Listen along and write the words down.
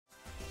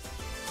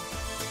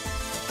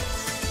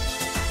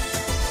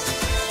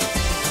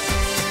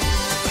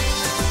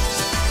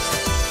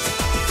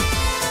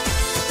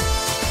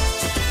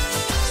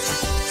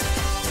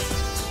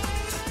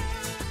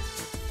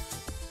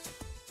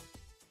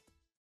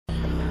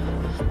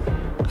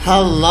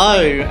Hello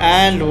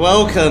and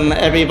welcome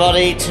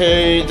everybody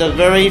to the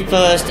very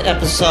first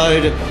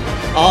episode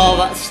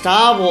of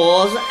Star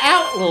Wars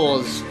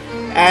Outlaws,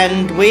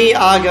 and we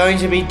are going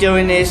to be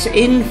doing this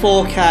in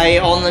 4K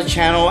on the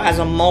channel as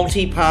a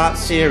multi-part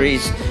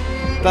series.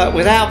 But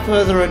without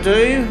further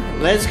ado,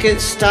 let's get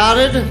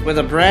started with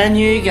a brand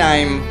new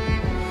game.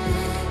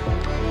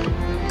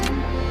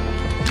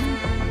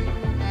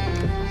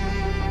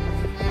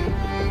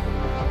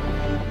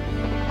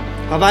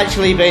 I've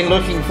actually been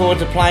looking forward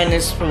to playing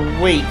this for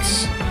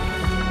weeks,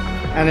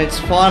 and it's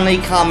finally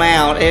come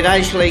out. It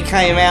actually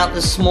came out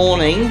this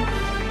morning,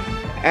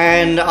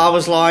 and I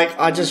was like,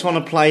 I just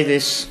want to play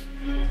this,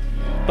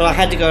 but I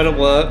had to go to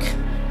work.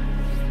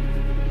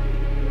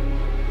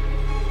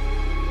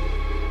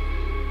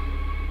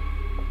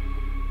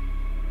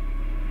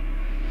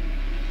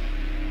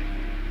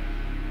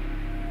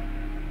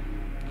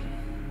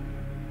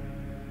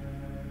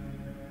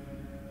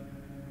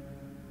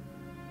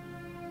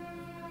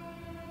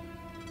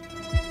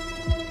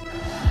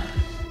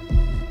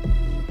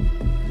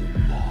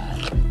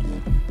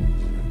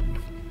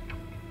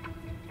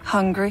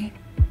 Hungry?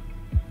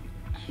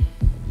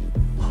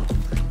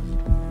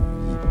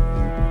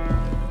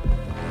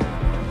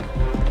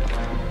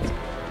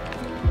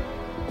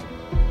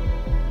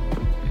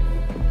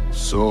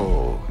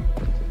 So,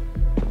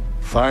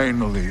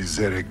 finally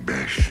Zerek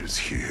Besh is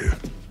here.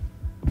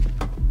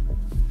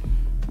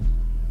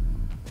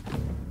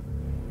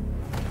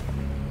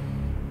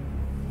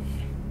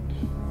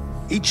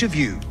 Each of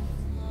you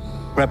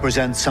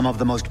represents some of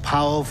the most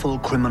powerful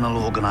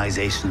criminal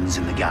organizations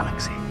in the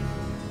galaxy.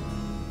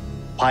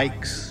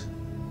 Pikes,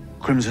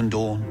 Crimson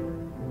Dawn,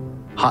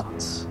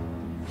 Huts.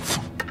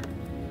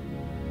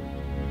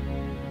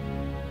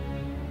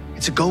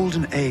 It's a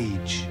golden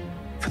age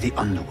for the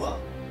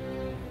underworld.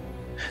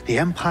 The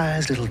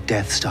Empire's little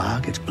Death Star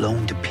gets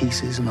blown to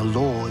pieces and the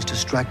law is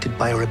distracted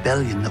by a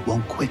rebellion that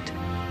won't quit.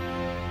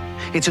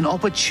 It's an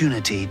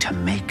opportunity to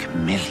make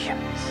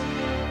millions.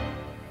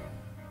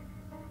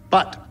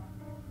 But,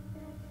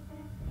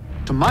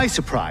 to my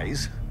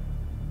surprise,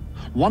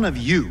 one of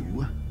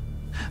you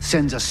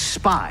sends a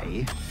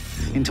spy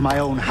into my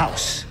own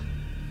house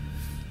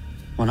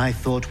when I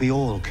thought we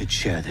all could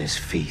share this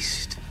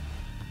feast.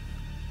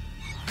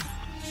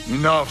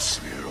 Enough,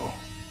 Spiro.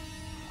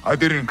 I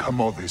didn't come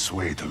all this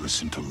way to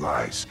listen to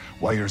lies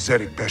while your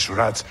Zerek Besh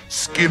rats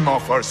skim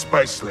off our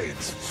spice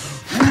lanes.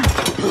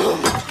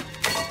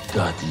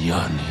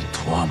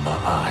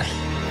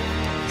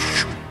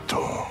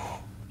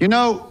 You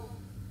know,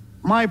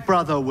 my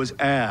brother was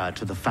heir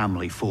to the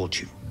family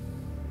fortune.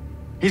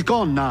 He's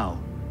gone now.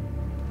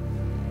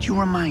 You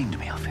remind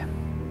me of him.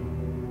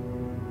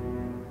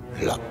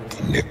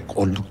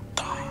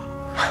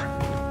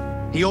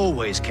 He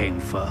always came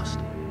first.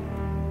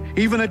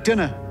 Even at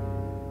dinner.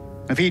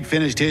 If he'd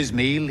finished his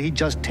meal, he'd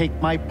just take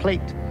my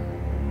plate.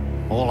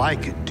 All I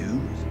could do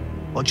was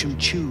watch him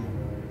chew.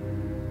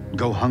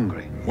 Go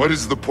hungry. What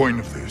is the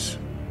point of this?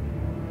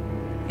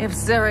 If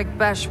Zerek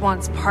Besh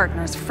wants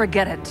partners,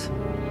 forget it.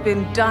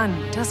 Been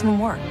done. Doesn't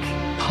work.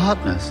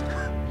 Partners?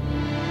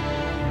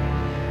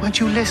 Weren't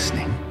you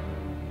listening?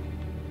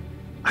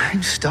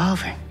 I'm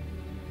starving.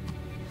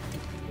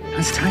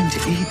 It's time to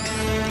eat.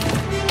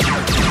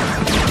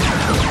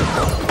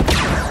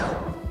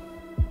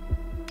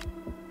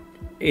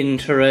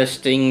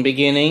 Interesting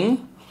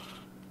beginning,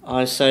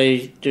 I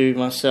say to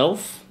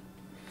myself.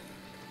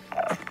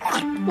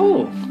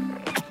 Oh.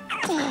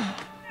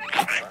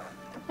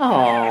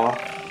 Oh,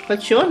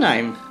 what's your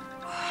name?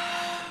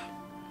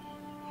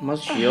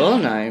 What's your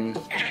name?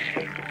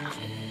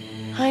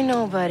 I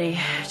know, buddy.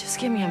 Just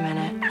give me a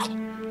minute.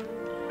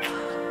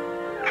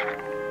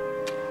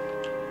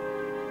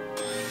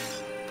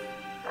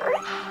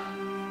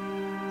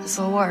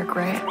 This'll work,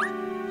 right?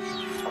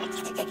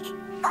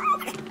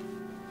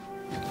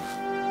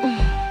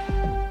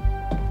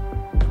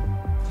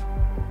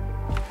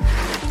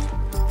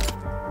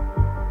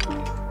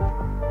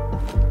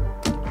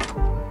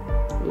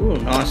 Ooh,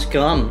 nice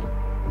gun.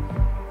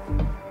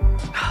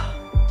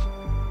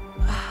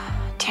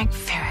 Tank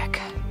Ferric.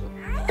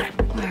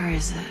 Where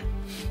is it?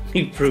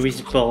 He threw his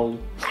bowl.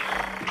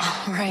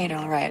 All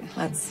right.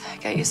 Let's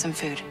get you some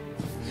food.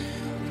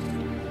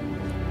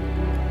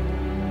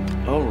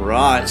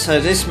 Alright, so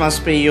this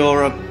must be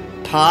your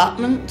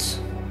apartment.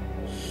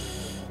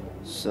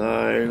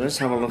 So, let's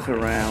have a look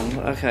around.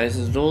 Okay,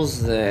 so the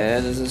door's there.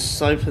 There's a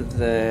sofa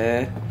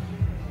there.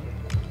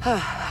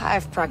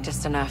 I've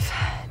practiced enough.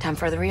 Time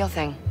for the real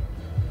thing.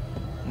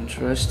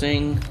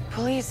 Interesting.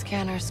 Police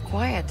scanner's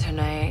quiet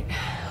tonight.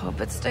 Hope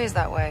it stays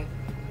that way.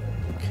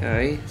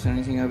 Okay, is there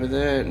anything over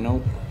there?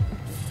 Nope.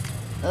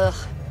 Ugh,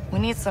 we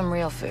need some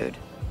real food.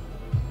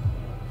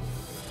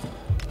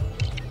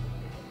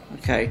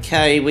 Okay,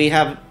 Kay, we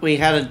had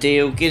a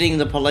deal. Getting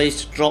the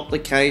police to drop the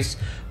case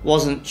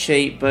wasn't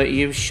cheap, but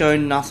you've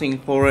shown nothing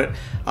for it.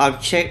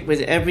 I've checked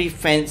with every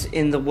fence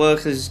in the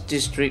workers'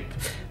 district,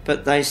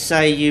 but they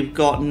say you've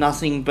got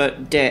nothing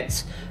but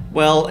debts.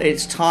 Well,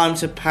 it's time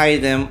to pay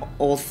them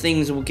or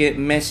things will get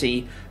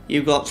messy.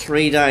 You've got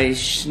 3 days,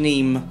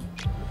 Schneem.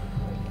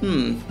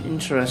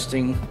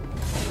 Interesting.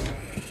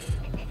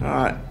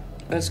 Alright,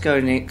 let's go,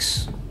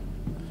 Nix.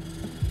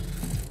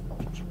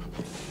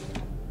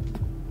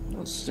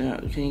 What's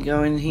that? Can you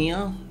go in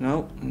here?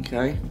 No?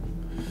 Okay.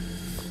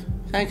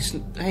 Thanks.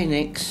 Hey,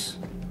 Nix.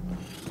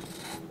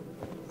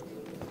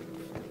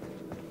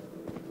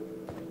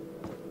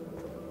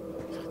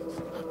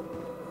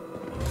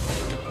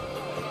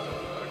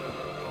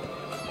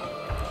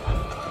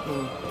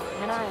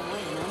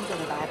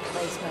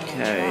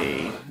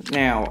 Okay,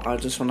 now I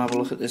just want to have a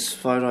look at this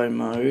photo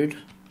mode.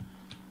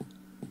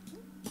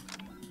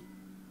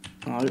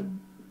 No.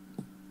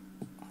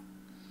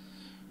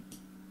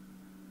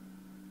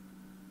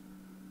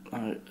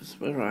 No,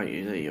 where are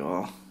you? There you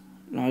are.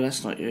 No,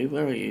 that's not you.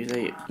 Where are you? There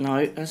you...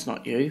 No, that's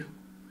not you.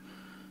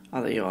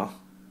 Oh, there you are.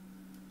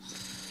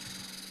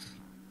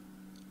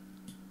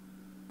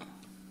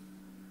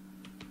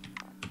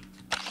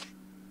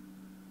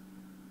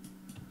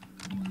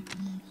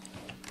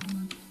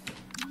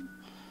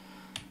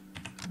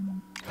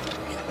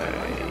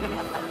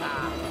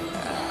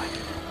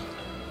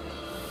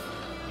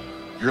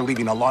 You're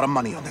leaving a lot of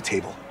money on the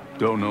table.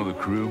 Don't know the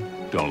crew,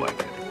 don't like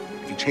it.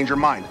 If you change your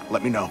mind,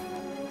 let me know.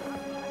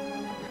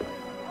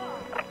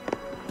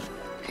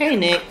 Hey,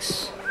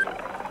 Nix.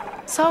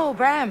 So,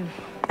 Bram,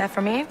 that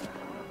for me?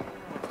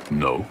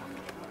 No.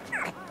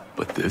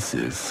 But this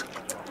is...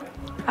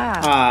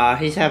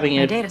 he's having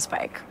a a data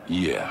spike.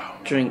 Yeah.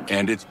 drink.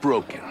 And it's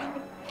broken.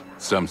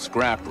 Some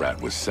scrap rat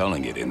was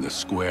selling it in the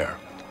square.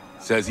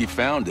 Says he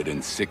found it in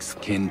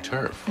 6th Kin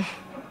turf.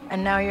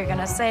 And now you're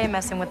gonna say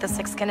messing with the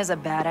 6th Kin is a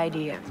bad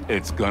idea.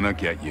 It's gonna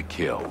get you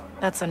killed.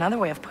 That's another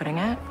way of putting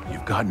it.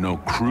 You've got no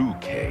crew,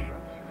 Kay.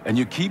 And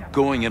you keep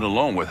going it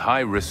alone with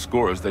high-risk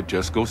scores that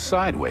just go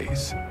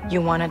sideways.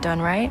 You want it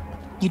done right?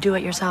 You do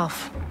it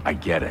yourself. I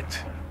get it.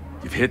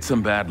 You've hit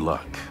some bad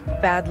luck.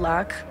 Bad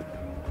luck?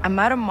 I'm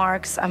out of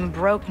marks, I'm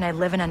broke, and I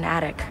live in an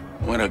attic.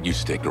 Why don't you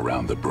stick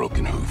around the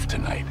Broken Hoof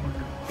tonight?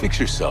 Fix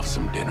yourself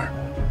some dinner.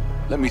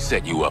 Let me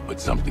set you up with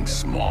something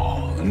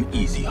small, an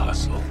easy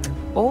hustle.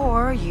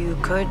 Or you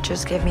could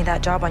just give me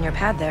that job on your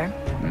pad there.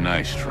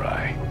 Nice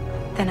try.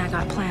 Then I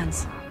got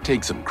plans.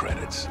 Take some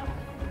credits.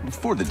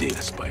 Before the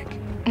data spike.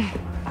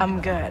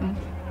 I'm good.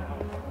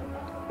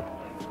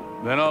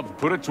 Then I'll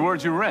put it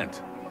towards your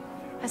rent.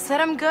 I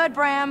said I'm good,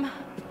 Bram.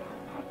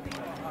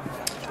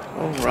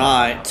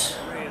 Alright.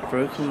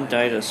 Broken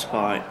data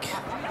spike.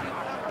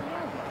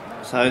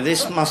 So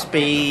this must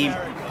be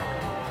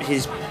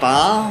his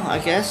bar, I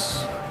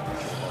guess.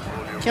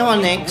 Come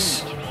on,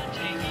 Nix.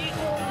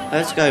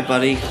 Let's go,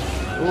 buddy.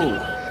 Ooh.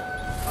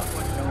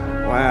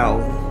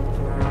 Wow.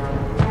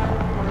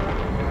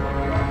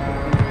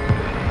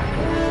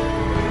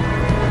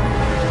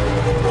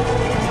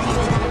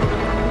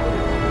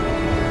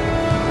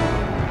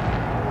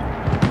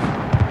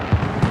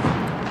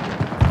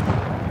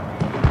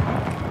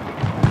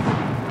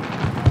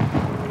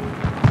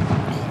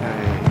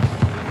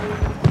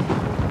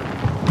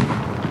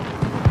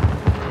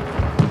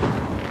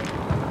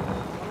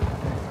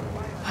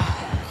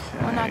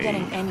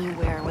 Getting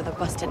anywhere with a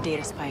busted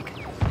data spike.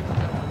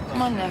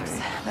 Come on, Nix.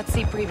 Let's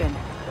see Preben.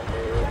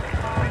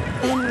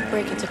 Then we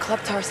break into Club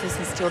Tarsus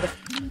and steal the...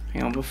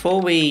 Hang on,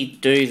 before we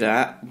do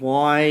that,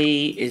 why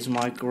is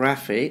my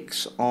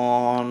graphics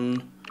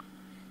on...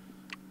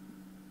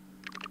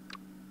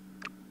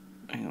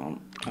 Hang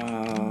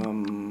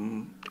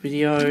on.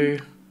 Video...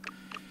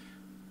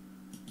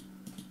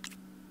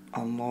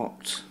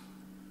 Unlocked.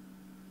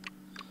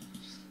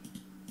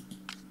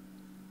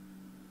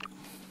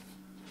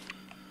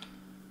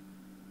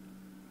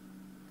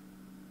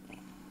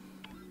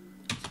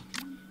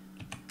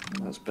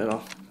 That's better.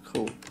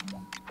 Cool.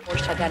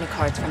 Forged identity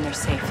cards from their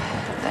safe.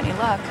 With any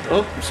luck.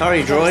 Oh,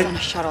 sorry, They'll droid. send a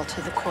shuttle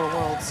to the core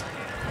worlds.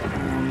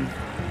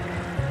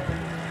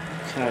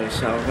 Okay,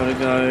 so I've got to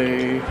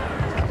go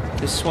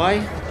this way.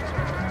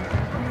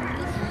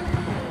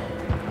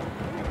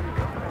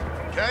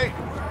 Okay?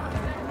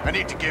 I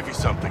need to give you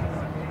something.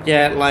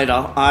 Yeah,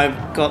 later.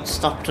 I've got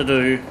stuff to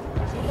do.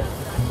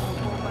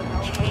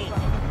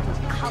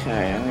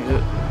 Okay,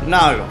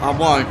 no, I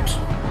won't.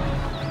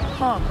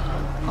 Huh.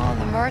 All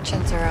the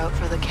merchants are out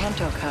for the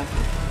Kanto Cup.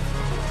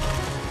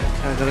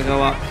 I gotta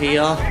go up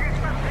here.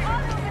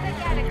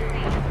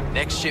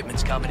 Next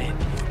shipment's coming in.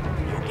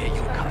 You'll get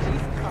your cut.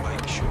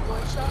 Make sure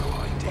there's no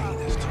ID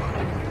this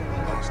time.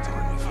 Last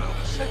time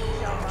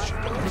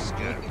we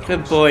found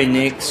Good boy,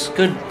 Nix.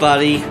 Good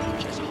buddy.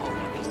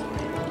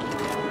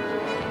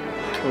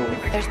 Cool.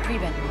 There's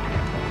Preben.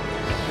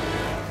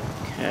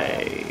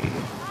 Okay.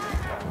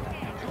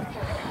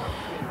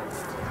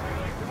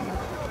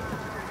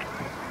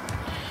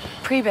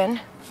 Preben.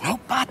 No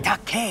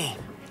patake.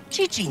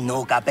 Chichi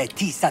no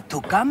gabetisa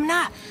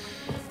tukamna.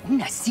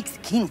 Una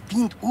 6th Kin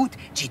find ut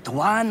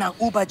chituana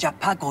uba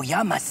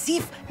japagoya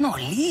masif no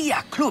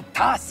lia club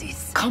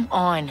tasis. Come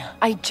on.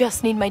 I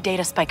just need my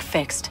data spike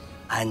fixed.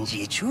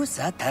 Anji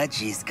chusa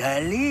tajis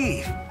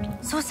galif.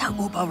 Sosa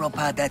uba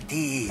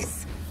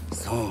ropadatis.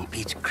 Son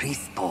pitch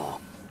crispo.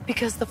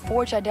 Because the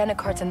forged identity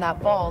cards in that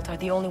vault are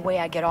the only way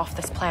I get off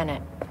this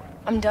planet.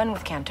 I'm done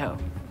with Kanto.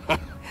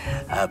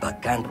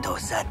 Abakanto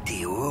sa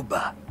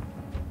tiuba.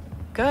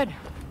 Good.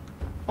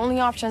 Only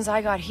options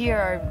I got here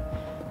are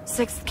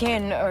sixth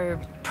kin or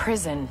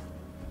prison.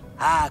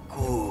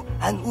 Aku,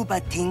 ang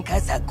ubating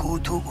ka sa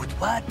kutu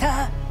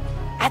utwata?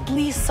 At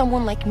least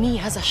someone like me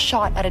has a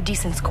shot at a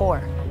decent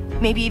score.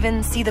 Maybe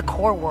even see the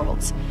core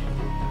worlds.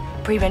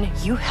 Preben,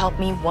 you help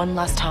me one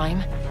last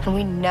time, and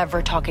we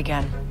never talk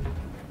again.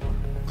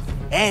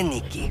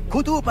 Eniki,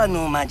 kutupa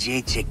no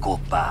majeche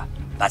kopa.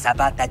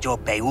 Pasabata jo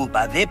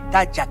peuba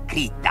vipta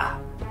chakrita.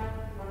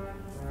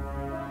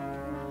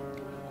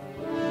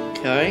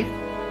 Okay.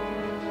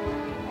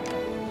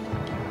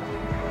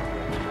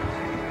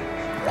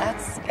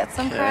 Let's get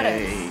some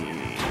credits.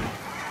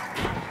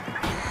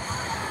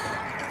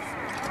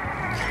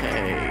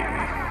 Okay.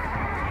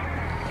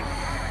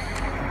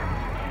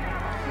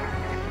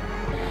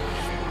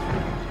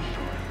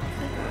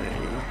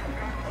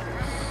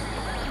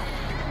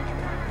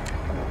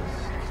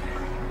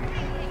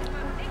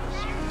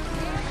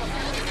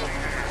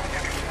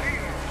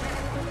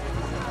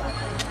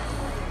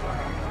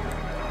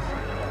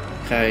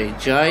 Okay,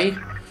 J.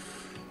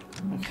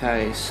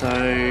 Okay, so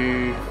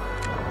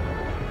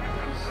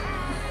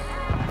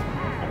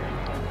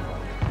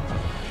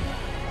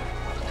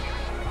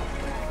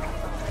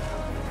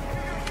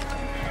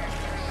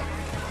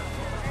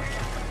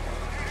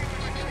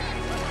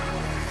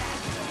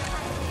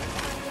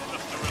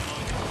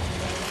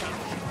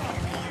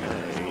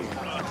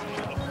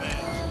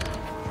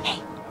Hey,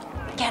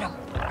 get him.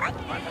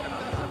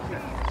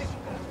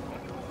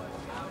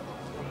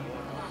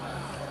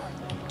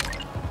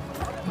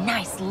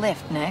 Nice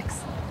lift,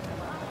 Nix.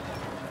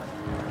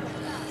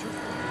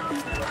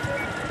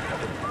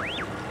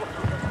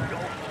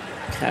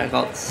 okay, I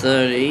got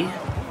 30.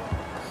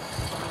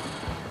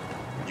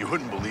 You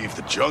wouldn't believe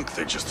the junk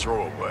they just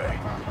throw away.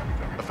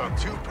 I found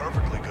 2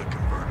 perfectly good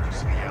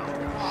converters in the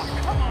Outlaws.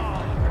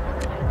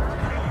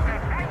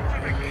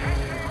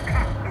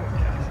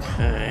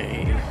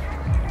 Okay.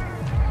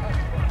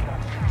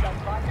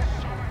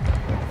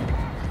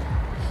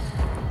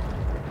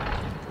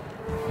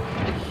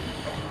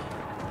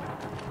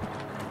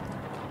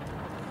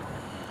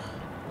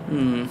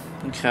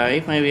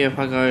 Okay, maybe if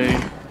I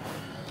go...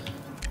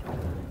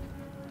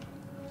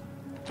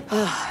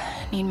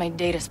 Need my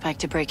data spike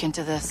to break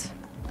into this.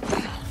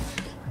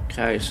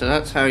 Okay, so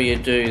that's how you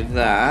do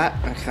that.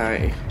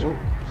 Okay. Ooh.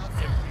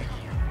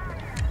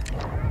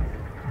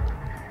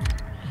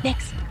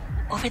 Nix,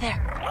 over there.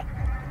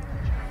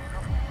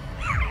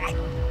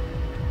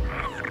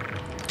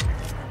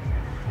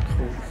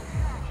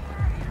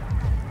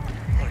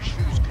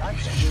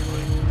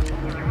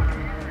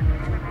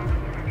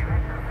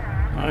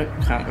 No,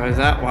 can't go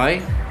that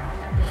way.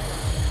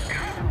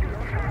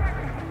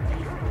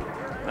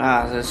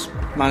 Ah, there's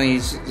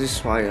money's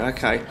this way.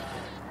 Okay,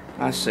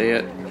 I see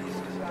it.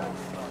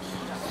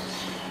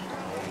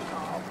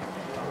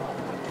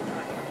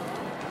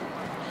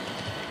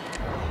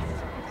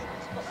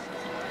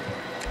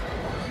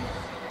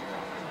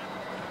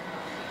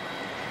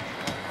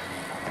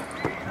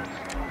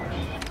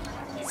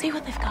 See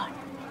what they've got.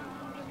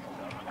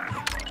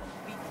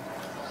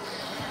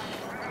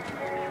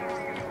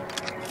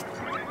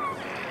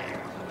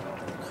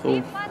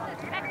 Cool.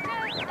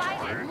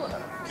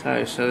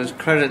 Okay, so there's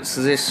credits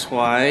this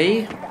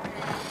way.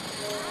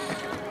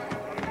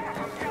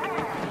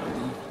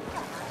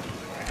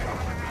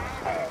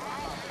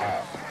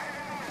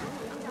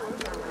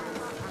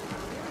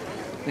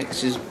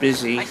 Nix is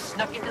busy. I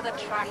snuck into the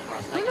track.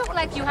 You look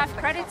like you have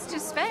credits to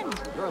spend.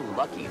 You're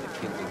lucky the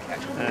kid didn't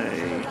catch you.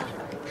 Hey.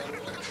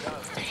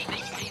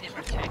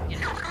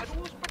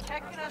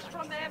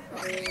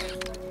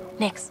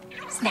 Nix,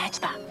 snatch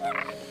that.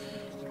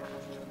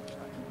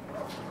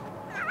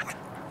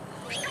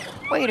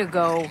 Way to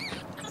go.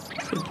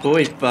 Good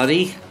boy,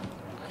 buddy.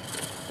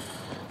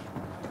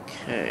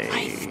 Okay.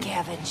 I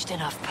scavenged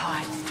enough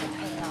pots to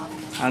pay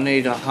off. I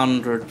need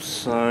 100,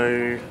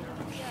 so...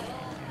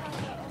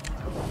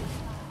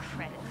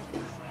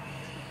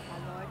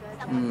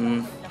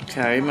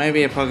 Okay,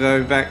 maybe if I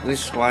go back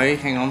this way,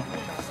 hang on.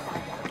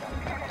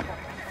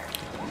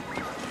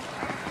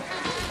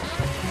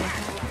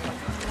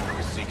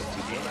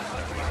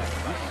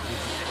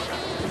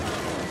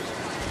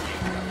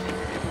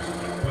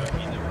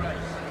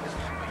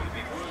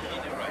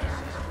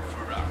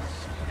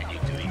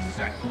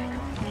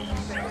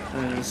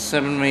 There's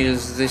 7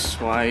 meters this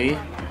way.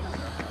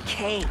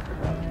 Kay,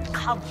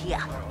 come here.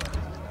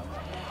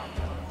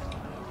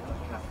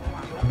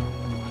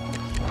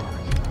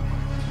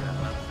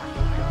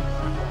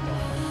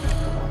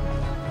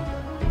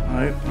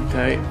 Oh,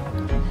 okay.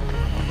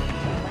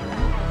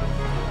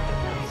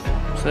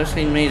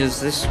 13 meters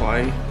this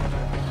way.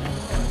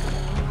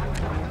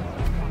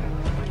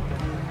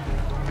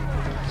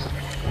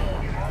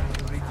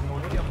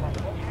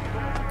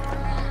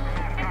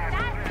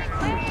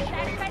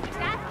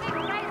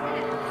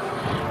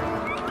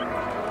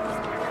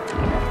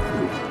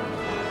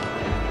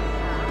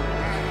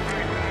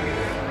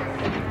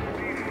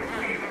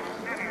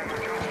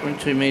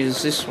 .2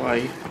 meters this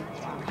way.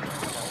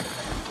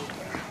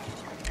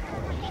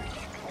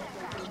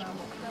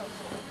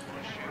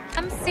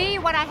 Come see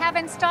what I have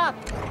in stock.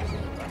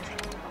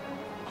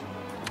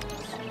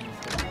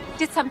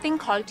 Did something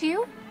call to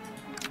you?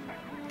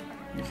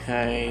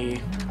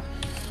 Okay.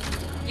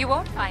 You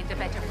won't find a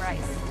better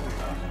price.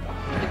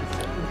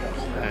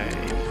 Okay.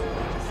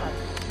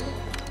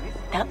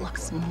 That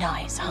looks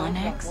nice, huh,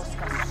 Nix?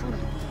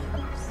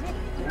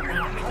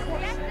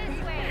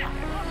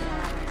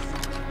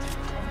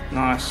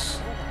 Nice.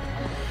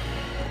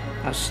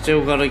 I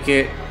still gotta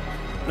get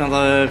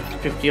another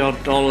 $50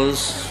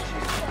 odd.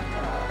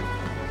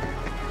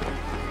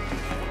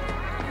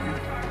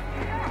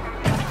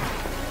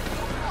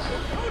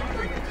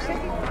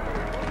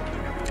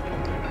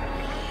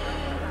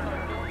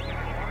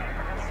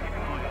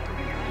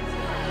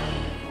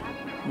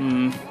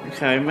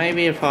 Okay,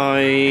 maybe if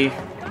I...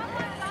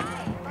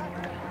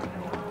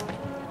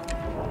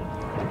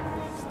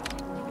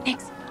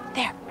 Nix,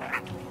 there.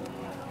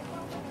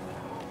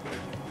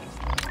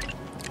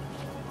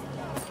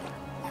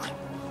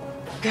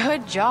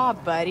 Good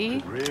job,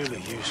 buddy.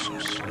 Really use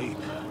some sleep.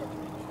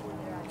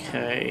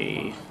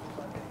 Okay.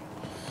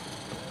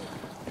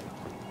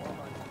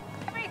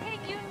 Everything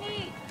you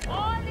need,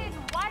 all in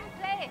one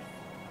place.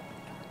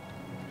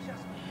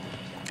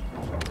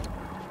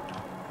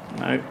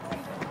 Nope.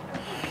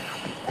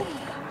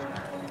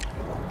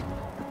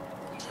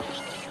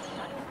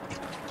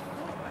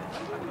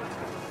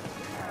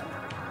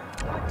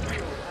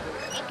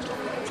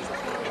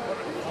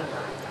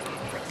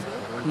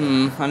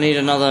 I need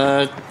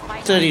another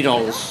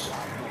 $30.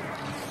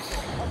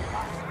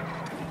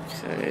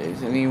 Okay,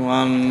 is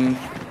anyone...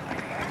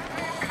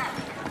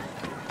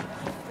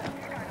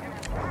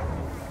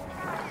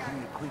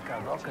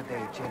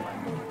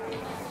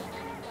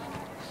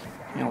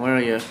 Yeah, where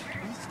are you?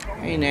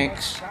 Hey,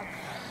 Nix.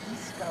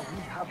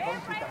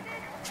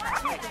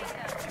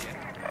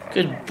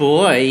 Good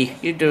boy.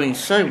 You're doing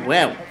so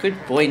well. Good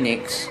boy,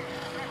 Nix.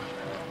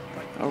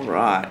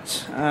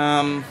 Alright.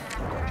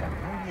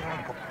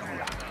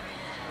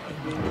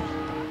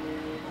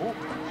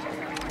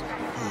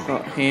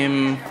 Got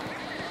him.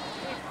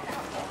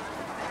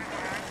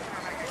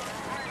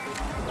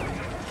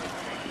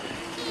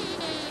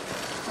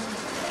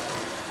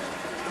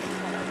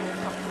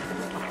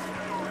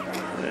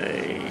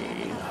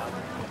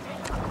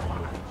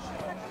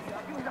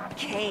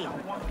 Kay,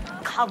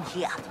 come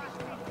here.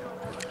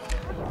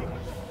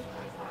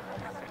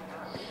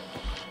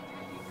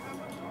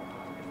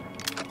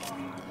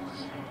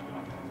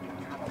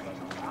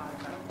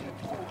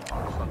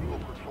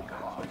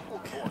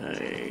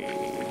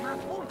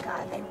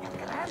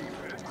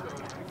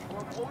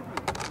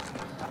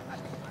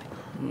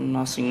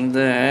 Nothing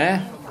there.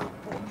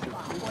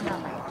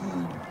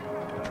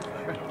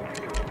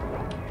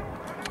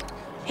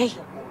 Hey,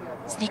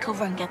 sneak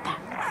over and get that.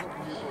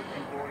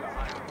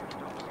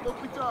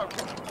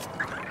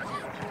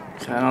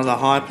 Okay, another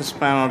hyper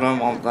spam. I don't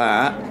want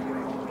that.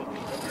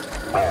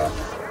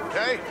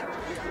 Hey,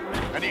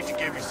 I need to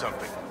give you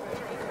something.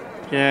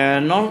 Yeah,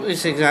 not at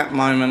this exact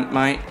moment,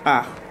 mate.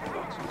 Ah.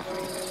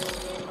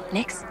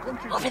 Nix,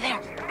 over there.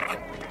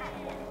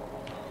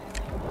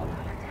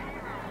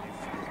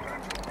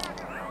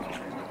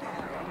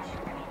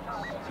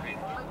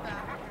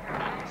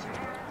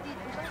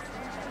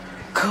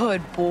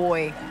 Good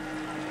boy.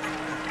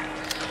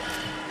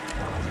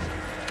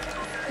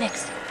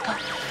 Nix, go.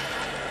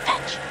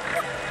 Fetch.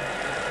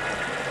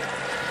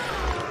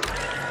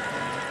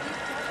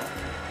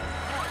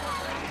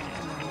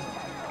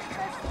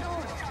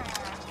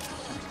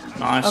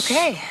 Nice.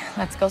 Okay,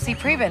 let's go see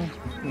Preben.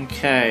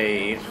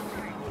 Okay.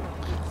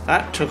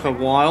 That took a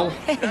while.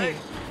 Hey,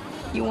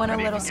 you want a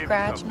little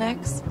scratch,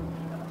 Nix?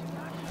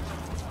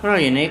 Where are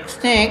you,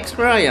 Nix? Nix,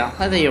 where are you?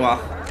 Oh, there you are.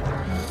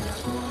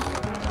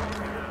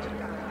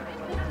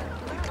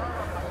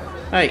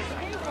 Hey.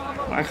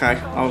 Okay,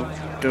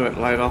 I'll do it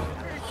later.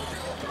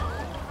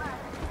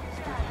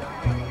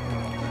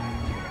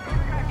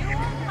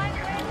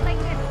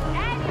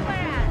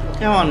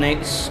 Come on,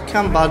 Nix.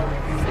 Come, bud.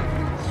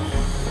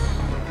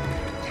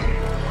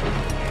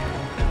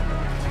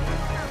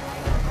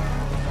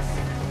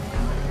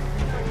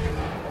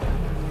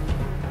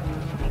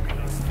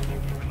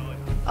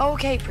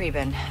 Okay,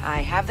 Preben,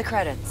 I have the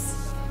credits.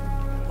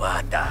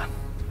 Wata.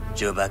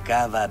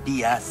 Chubakava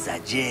biasa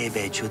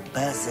jebe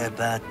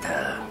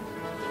chutpasabata.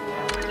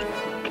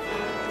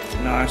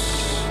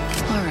 Nice.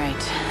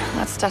 Alright,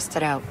 let's test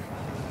it out.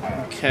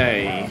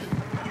 Okay.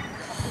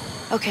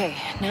 Okay,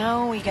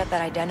 now we get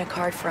that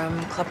identicard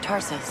from Club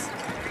Tarsus.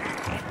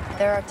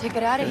 They're our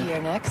ticket out of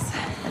here, Nix.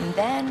 And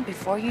then,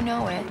 before you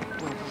know it,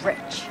 we're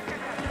rich.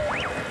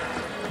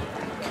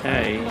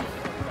 Okay.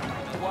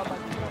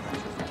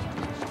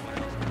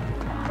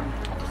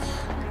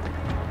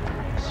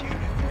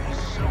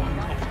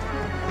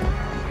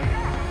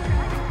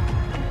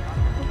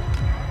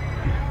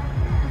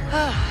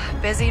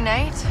 Busy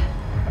night?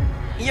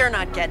 You're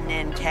not getting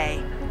in,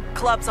 Kay.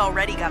 Club's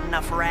already got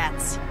enough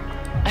rats.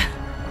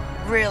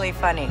 Really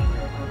funny.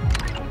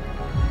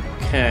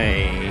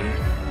 Okay.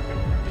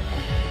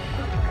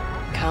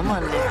 Come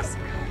on, Nix.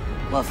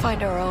 We'll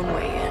find our own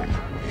way in.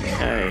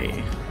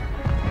 Okay.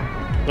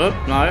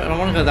 Oh, no, I don't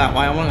want to go that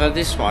way. I want to go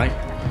this way.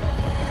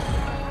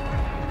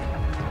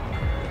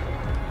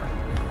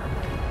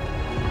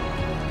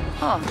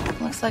 Huh,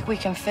 looks like we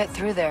can fit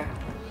through there.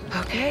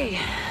 Okay,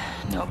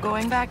 no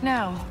going back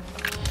now.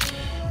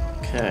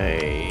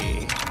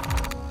 Okay.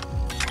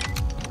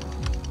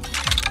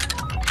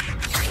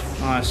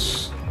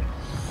 Nice.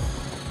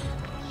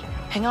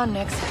 Hang on,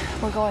 Nix.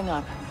 We're going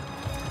up.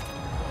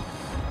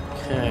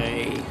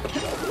 Okay.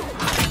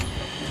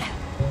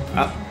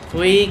 Up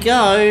we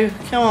go.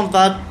 Come on,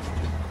 bud.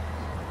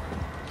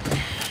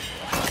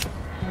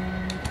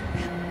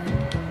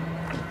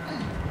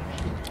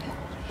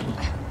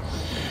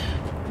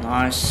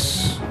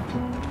 Nice.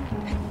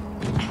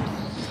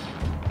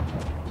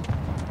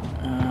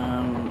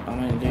 I'm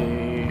gonna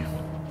do.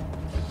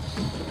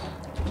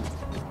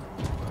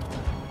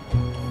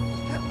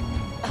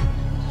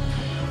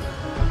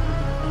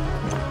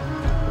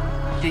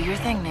 Do your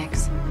thing,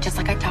 Nix. Just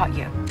like I taught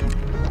you.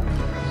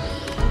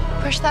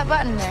 Push that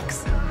button,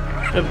 Nix.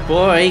 Good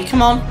boy.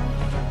 Come on.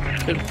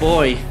 Good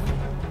boy.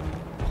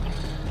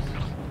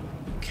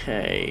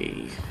 Okay.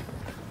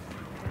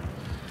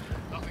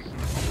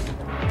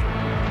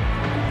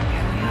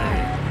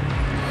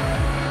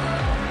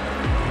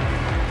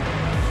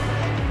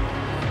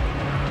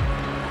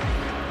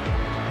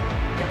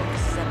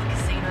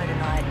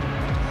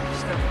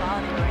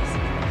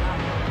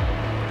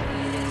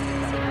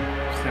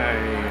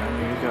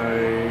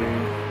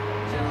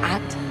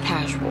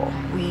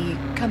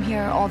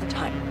 All the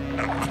time.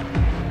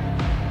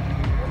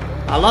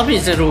 I love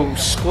his little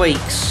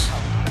squeaks.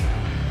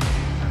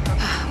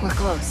 We're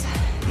close.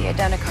 The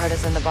identicard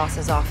is in the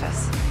boss's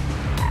office.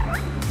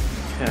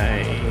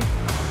 Okay.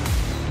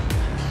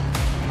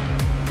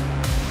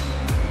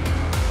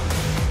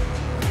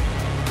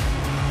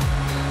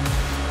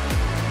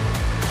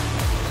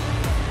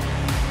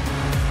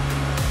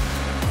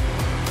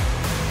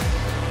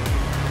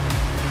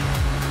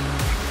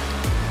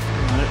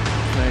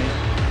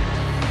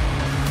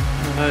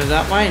 Go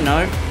that way?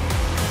 No.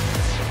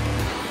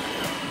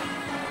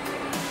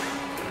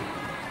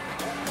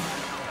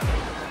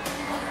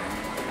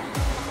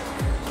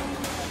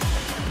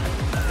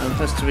 It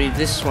has to be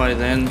this way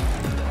then.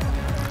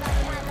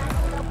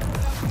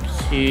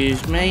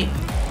 Excuse me.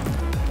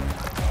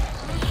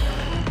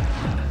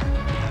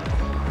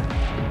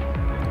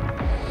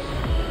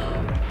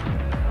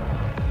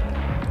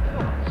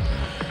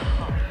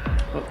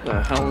 What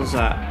the hell is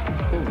that?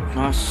 Oh,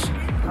 nice.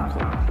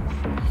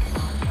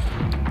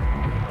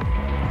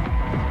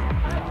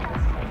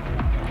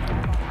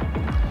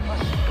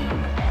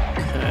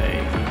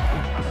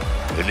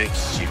 The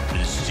next ship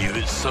is due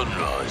at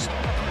sunrise.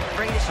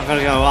 I've got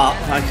to go up,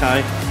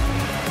 okay.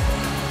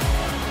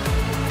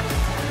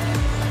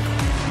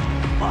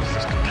 Boss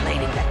is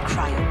complaining that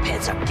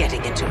cryopeds are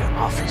getting into her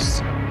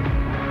office.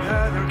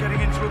 Yeah, they're getting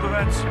in through the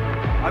vents.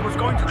 I was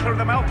going to clear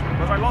them out,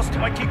 but I lost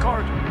my key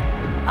card.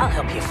 I'll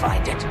help you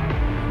find it.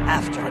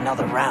 After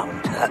another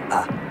round.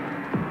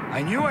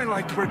 I knew I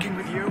liked working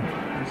with you.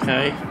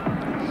 Okay.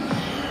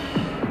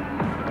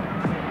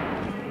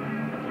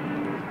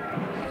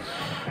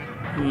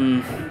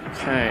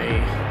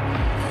 Okay.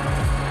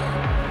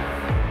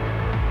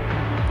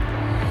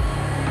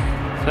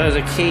 So there's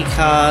a key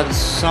card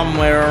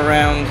somewhere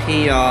around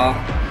here.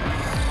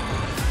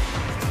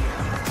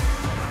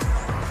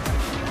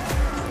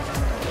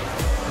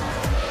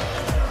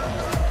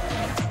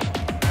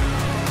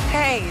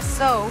 Hey,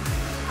 so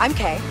I'm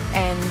Kay,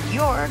 and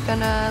you're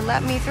gonna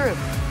let me through.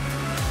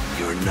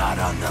 You're not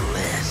on the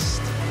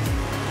list.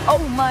 Oh,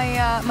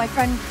 my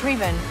friend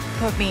Preben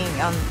put me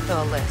on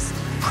the list.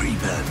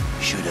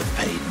 Preben should have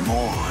paid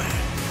more.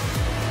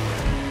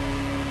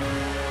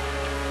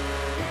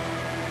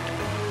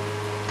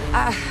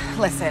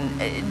 Listen,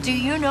 do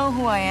you know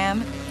who I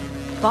am?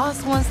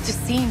 Boss wants to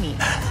see me.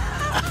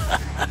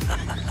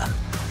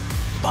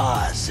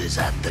 Boss is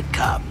at the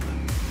cup.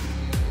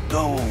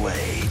 Go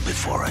away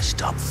before I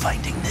stop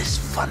finding this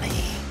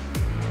funny.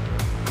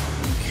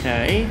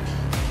 Okay.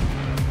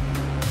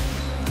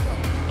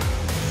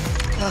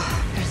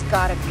 There's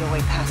gotta be a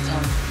way past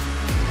him.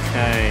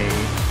 Okay.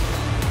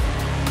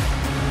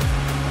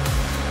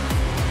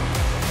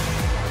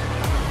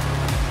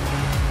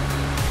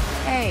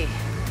 Hey,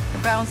 the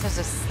bouncer's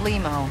a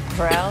sleemo.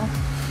 Varel?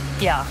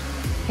 Yeah.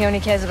 He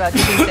only cares about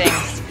two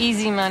things.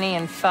 Easy money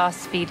and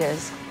fast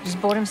speeders. Just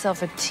bought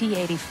himself a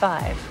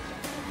T-85.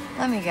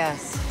 Let me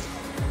guess.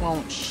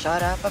 Won't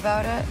shut up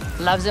about it?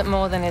 Loves it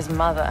more than his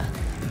mother.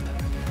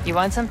 You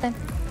want something?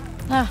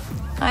 No,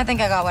 I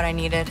think I got what I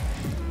needed.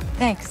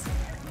 Thanks.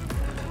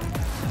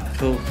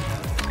 Cool.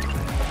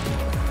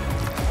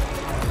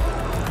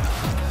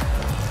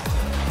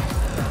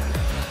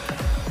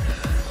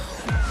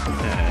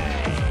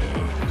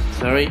 Okay.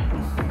 Sorry.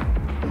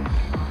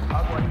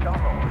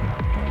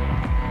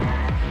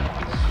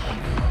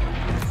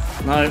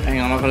 No, hang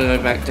on, I've got to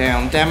go back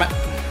down. Damn it.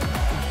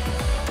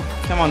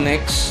 Come on,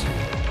 Nix.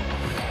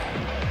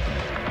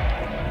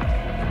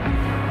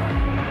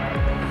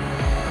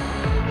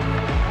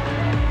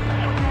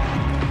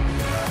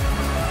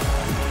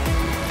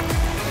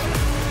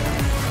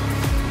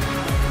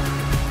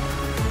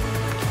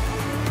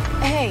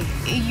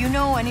 You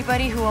know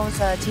anybody who owns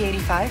a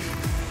T-85?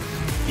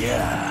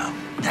 Yeah,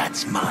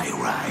 that's my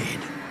ride.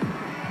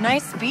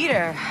 Nice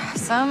speeder.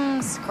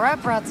 Some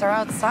scrap rats are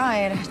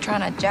outside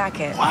trying to jack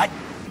it. What?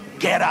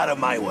 Get out of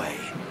my way.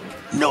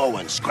 No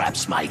one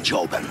scraps my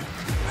Jobin.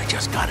 I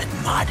just got it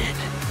modded.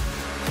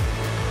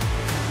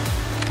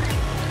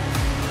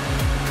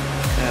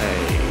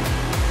 Okay.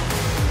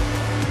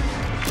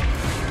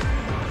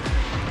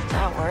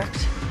 That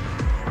worked.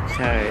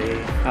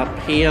 Okay, up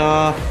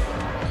here.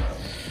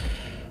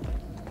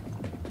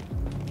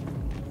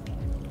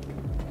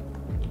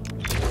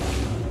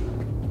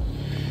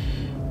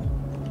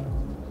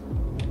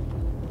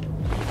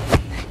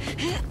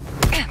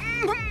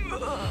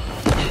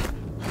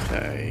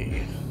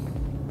 Okay.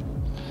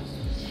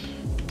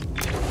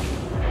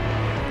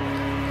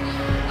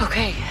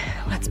 Okay,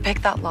 let's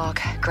pick that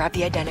lock, grab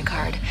the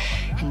identicard,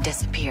 and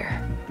disappear.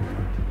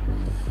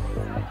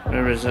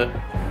 Where is it?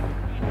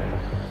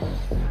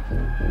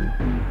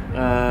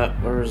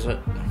 Where is it?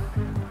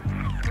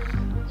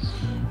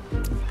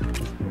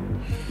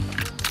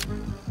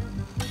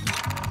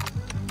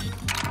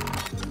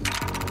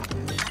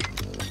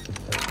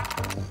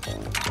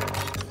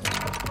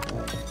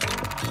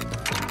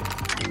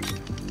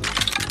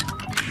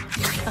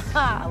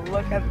 Haha,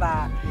 look at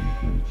that.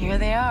 Here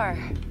they are.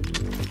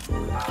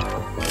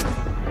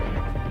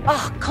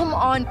 Oh, come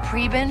on,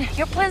 Preben.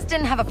 Your plans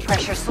didn't have a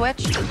pressure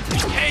switch.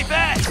 Hey,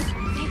 Beth!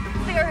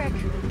 Hey, Eric.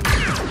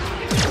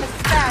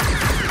 It's bad.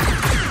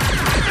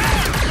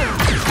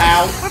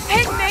 Ow. We're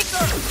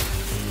pacemakers!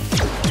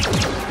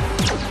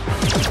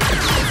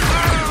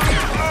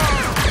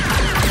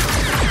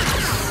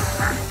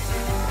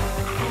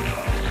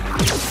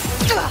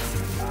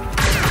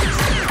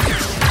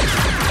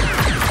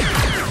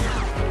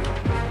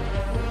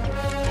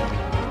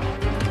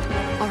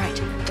 All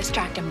right,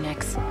 distract him,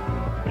 Nix.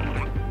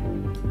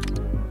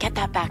 Get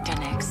that back to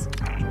Nix.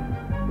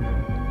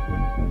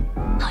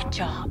 Good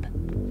job.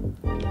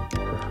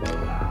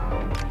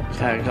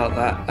 Okay, got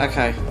that.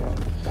 Okay.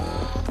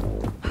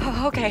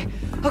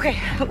 Okay,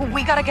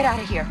 we gotta get out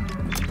of here.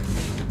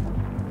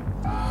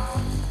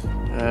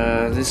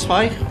 This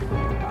way?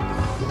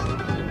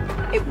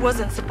 It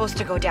wasn't supposed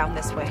to go down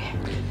this way.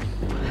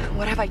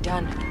 What have I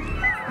done?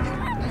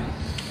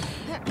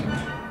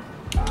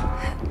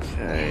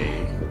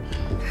 Okay.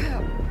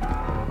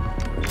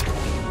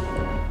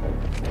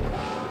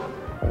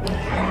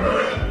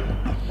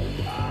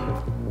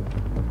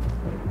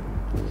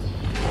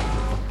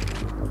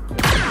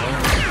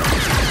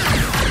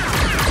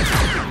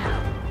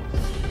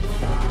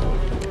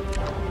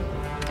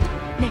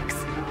 Nix,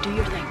 do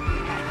your thing.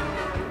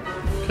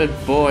 Good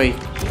boy.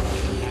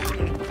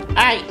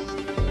 Hey!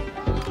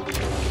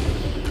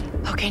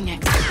 Okay,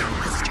 Nix,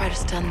 let's try to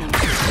stun them.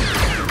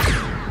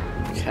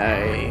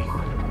 Okay.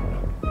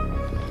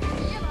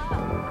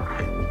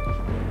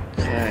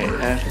 Okay,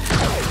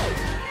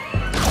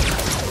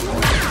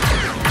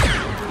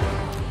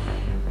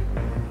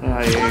 where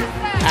are you?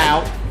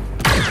 Ow.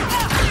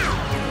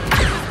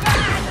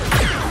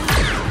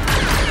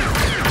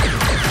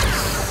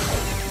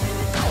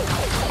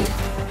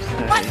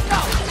 Let's go!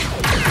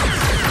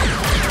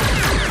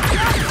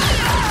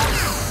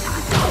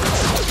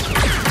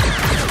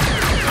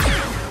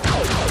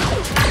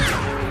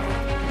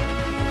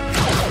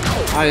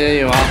 Oh, there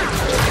you are.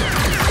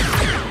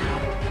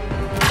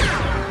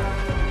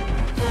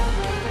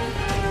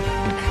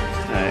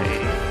 Okay.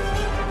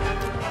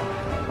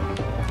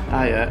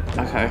 Oh, yeah,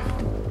 okay.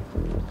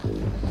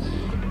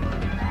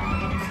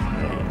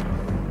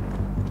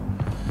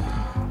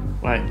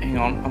 Wait, hang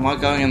on. Am I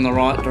going in the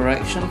right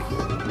direction?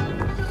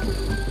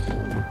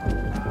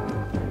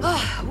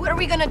 What are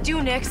we gonna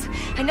do, Nix?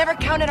 I never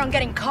counted on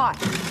getting caught.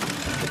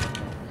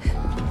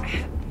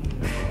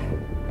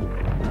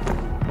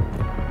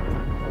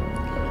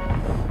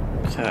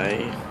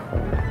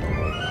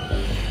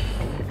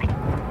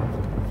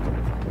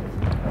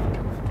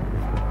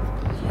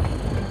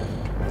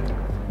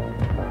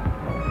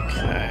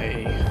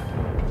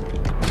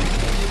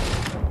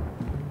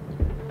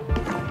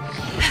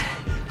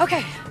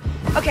 Okay.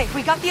 Okay,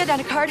 we got the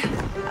identicard.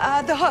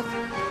 The hook.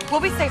 We'll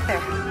be safe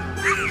there.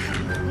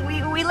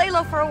 We lay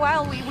low for a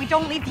while. We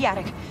don't leave the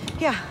attic.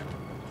 Yeah.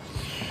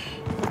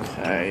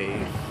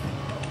 Okay.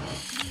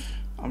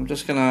 I'm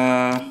just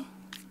gonna...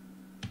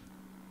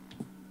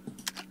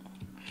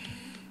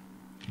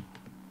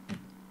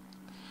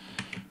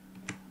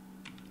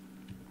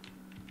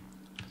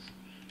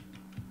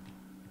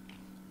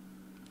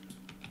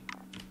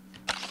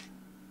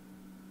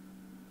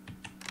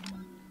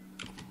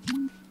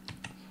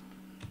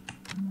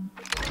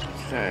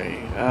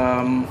 Okay,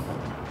 how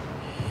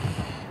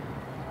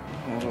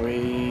do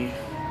we...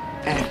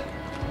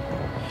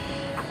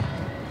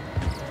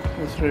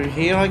 Go through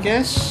here, I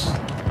guess?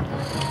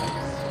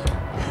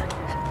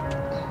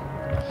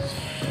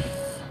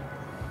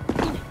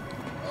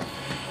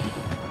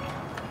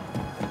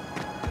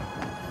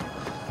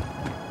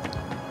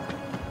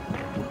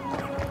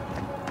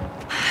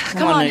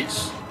 Come on,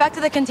 Nix. back to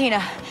the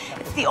cantina.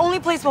 It's the only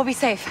place we'll be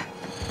safe.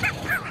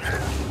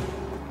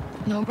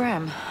 No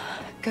Bram.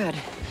 Good.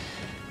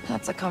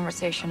 That's a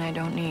conversation I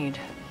don't need.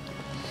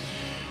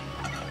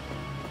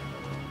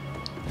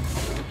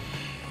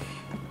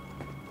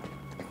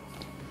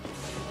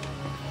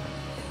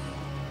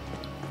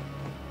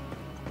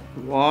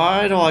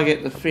 Why do I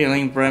get the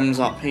feeling Brem's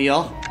up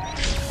here?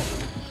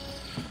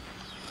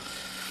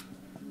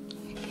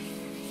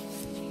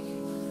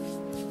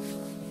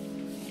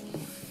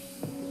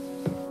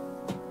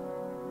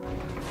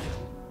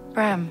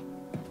 Brem,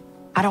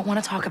 I don't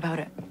want to talk about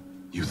it.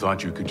 You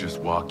thought you could just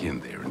walk in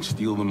there and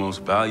steal the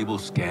most valuable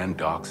scan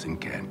docs in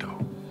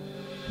Kanto.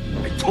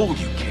 I told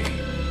you, Kay.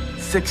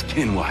 6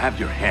 kin will have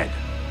your head.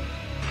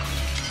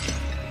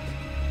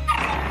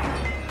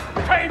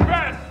 Hey,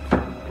 Ben!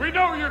 We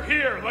know you're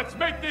here. Let's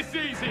make this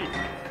easy.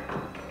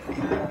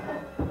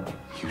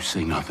 You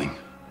say nothing.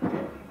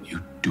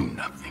 You do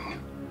nothing.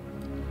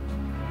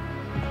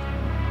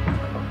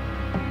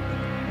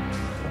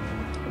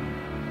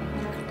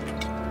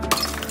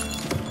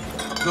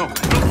 No,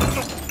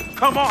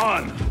 come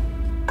on!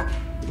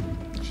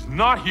 She's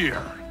not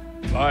here.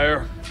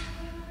 Liar.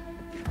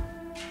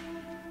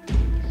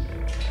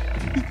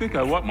 You think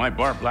I want my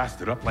bar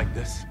blasted up like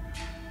this?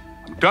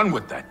 I'm done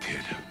with that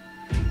kid.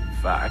 In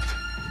fact,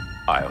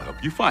 I'll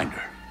help you find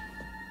her.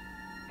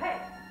 Hey,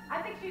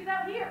 I think she's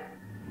out here.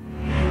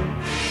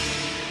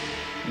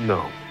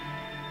 No.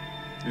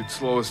 You'd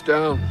slow us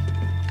down.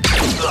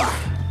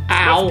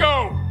 Ow. Let's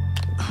go!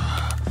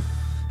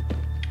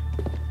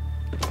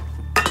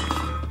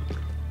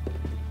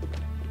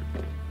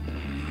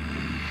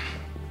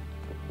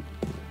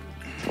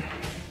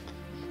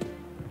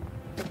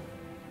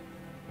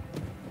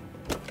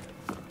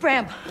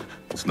 Bram,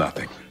 It's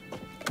nothing.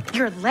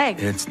 your leg.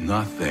 It's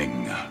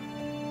nothing. This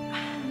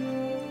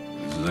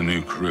is a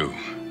new crew.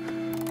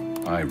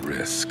 I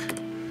risk.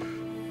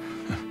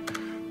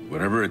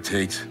 Whatever it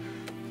takes,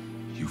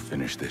 you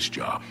finish this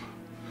job.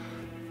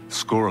 The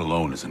score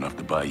alone is enough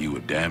to buy you a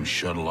damn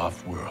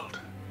shuttle-off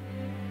world.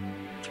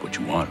 It's what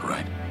you want,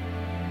 right?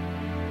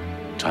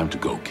 Time to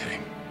go, Kay.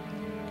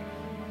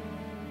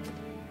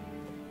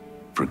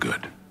 For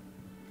good.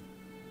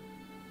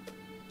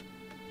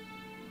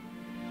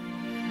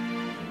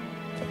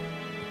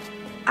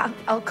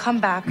 I'll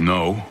come back.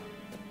 No.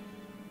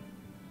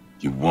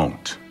 You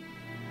won't.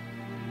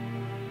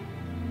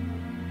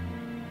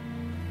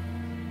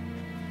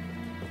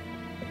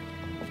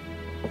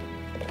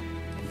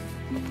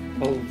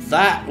 Well,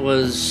 that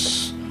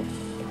was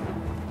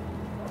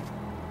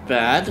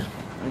bad.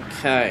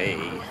 Okay.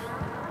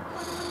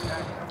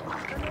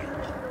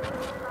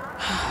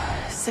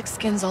 6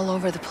 skins all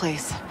over the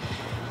place.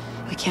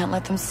 We can't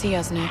let them see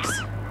us,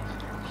 Nix.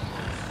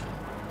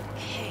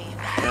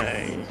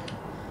 Okay.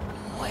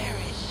 Where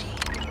is she?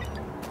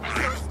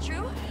 So it's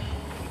true?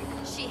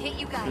 She hit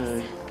you guys.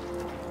 Okay.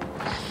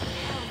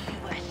 Tell me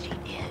where she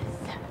is.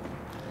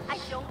 I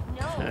don't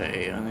know.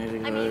 Okay, I need to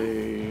go. I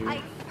mean,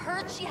 I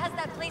heard she has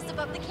that place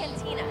above the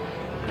cantina.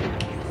 You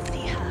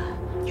see her,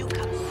 you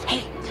come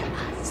straight to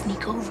us.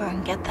 Sneak over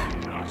and get that.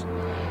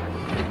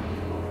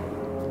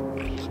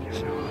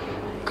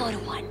 Go to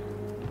one.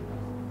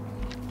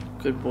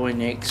 Good boy,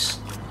 Nix.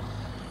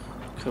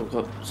 Cool,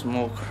 got some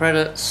more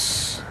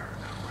credits.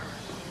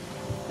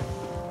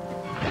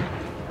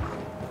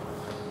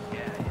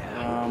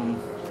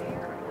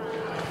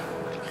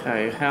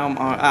 Okay, how am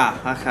I?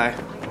 Ah, okay.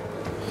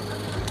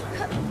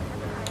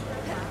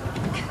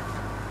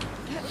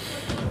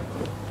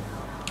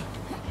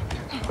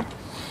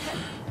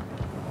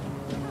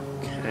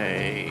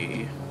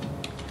 Okay.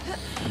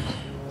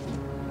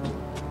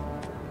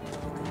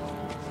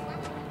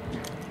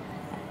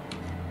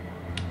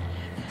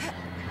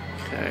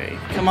 Okay,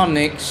 come on,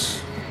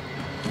 Nix.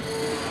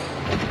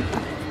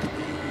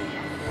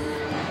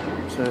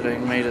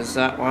 13 meters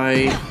that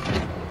way.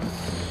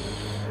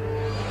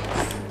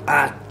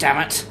 Ah, damn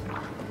it.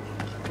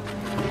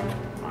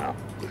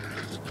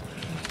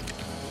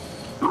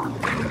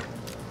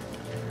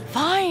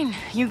 Fine,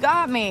 you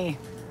got me.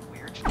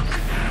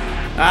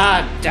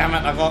 Ah, damn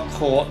it, I got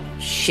caught.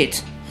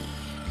 Shit.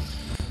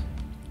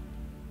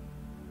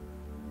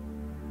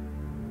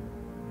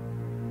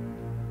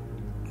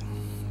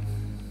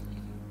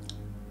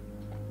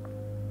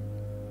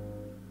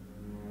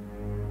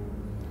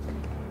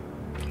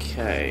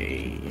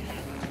 Okay.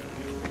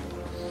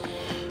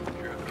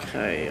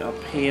 Okay,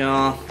 up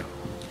here.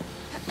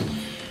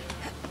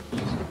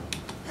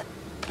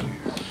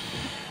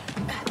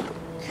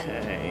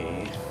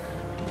 Okay.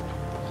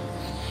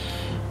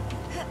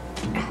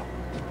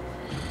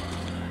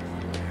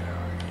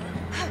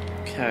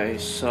 Okay,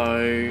 so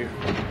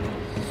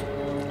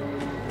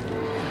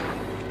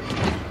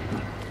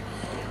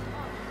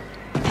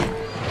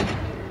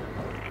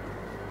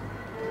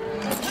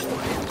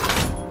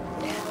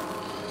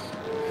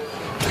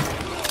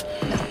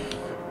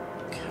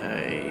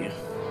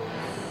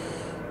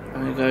I'm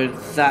gonna go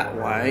that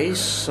way,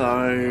 so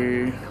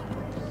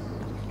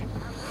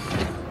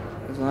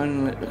I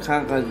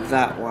can't go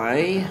that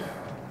way.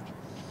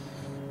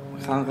 I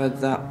can't go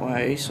that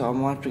way, so I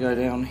might have to go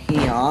down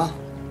here.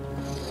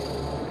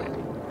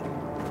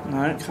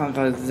 No, can't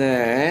go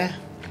there.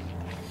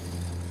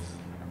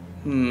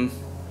 Okay.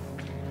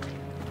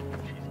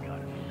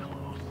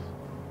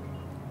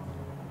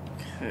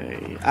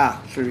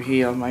 Ah, through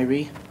here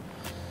maybe.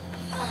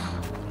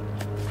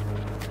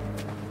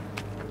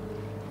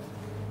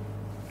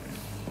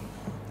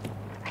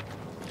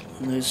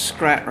 And there's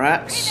scrat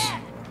rats.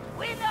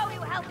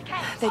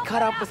 They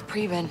caught up with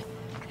Preben.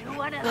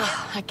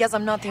 I guess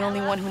I'm not the only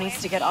one who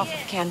needs to get off of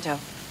Kanto.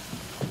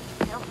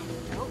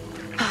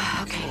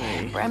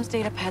 Okay, Bram's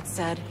data pad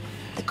said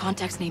the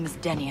contact's name is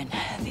Denian.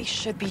 They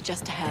should be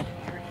just ahead.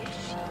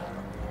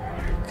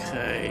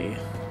 Okay.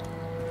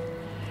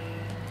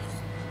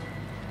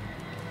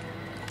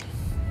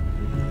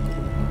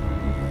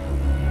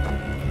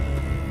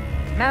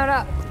 Mount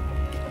up.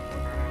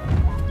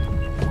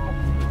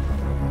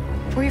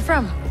 Where are you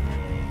from?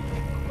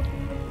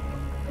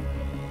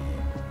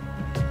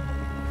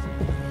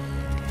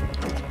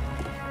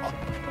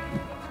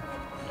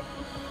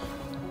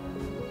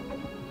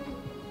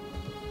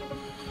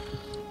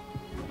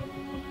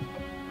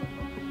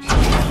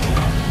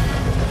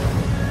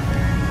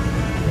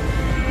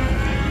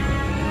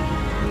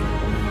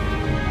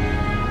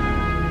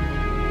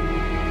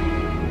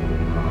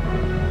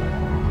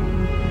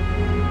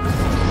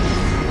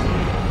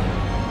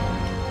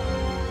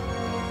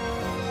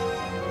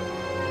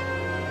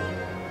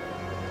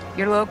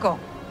 You're local.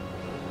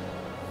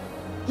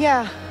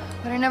 Yeah,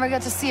 but I never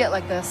get to see it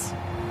like this.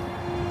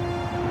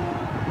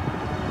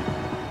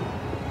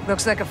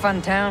 Looks like a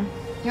fun town.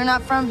 You're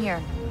not from here.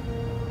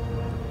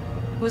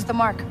 Who's the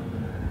Mark?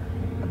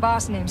 A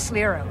boss named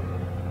Slero.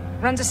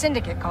 Runs a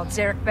syndicate called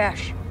Zarek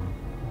Besh.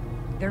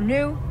 They're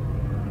new,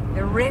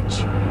 they're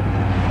rich,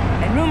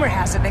 and rumor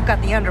has it they've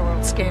got the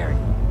underworld scared.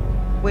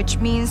 Which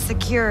means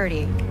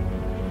security.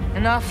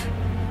 Enough.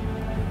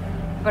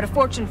 But a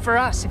fortune for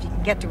us if you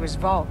can get to his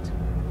vault.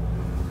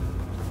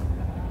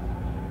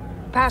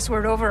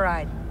 Password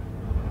override.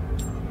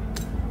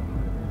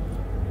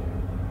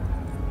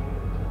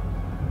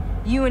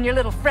 You and your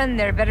little friend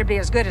there better be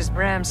as good as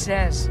Bram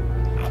says.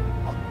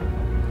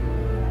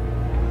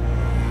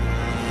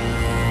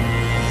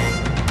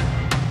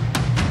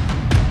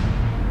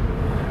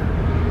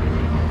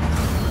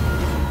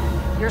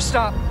 Your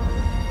stop.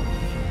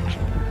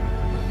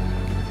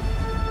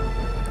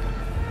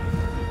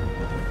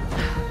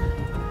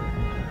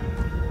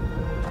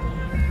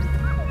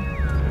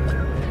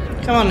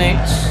 Come on,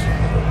 Nix.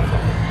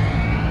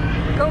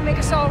 Go make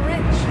us all rich.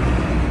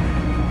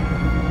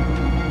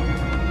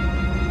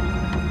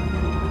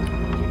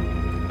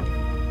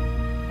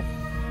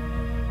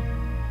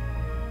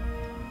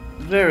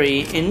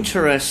 Very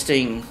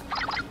interesting.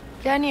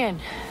 Denian,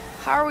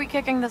 how are we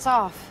kicking this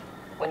off?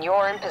 When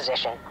you're in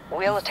position,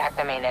 we'll attack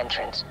the main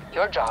entrance.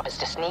 Your job is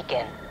to sneak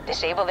in,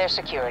 disable their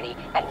security,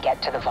 and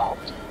get to the vault.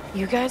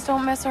 You guys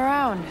don't mess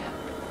around.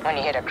 When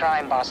you hit a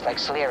crime boss like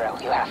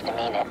Slero, you have to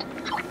mean it.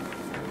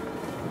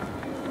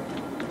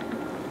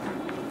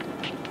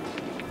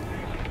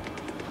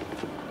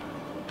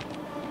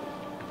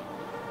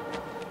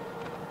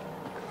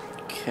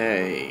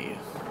 Okay.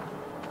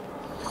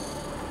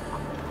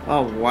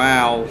 Oh,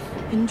 wow.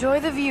 Enjoy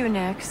the view,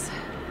 Nix.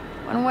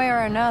 One way or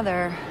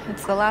another,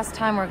 it's the last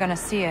time we're gonna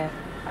see it.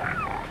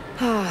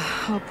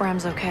 Hope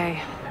Bram's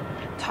okay.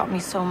 Taught me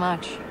so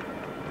much.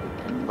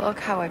 And look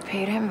how I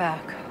paid him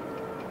back.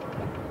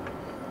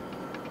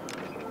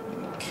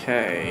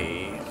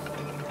 Okay.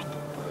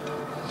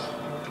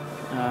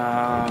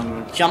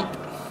 Jump.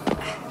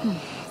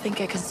 Think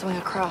I can swing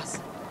across.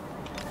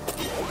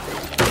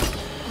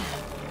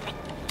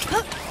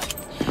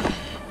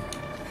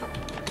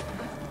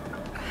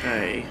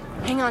 Okay.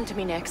 Hang on to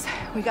me, Nix.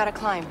 We gotta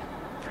climb.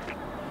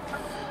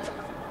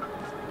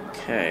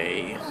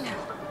 Okay.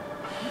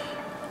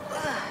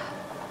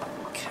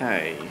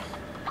 Okay.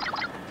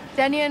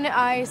 Denian,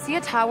 I see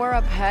a tower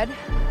up ahead.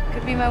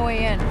 Could be my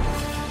way in.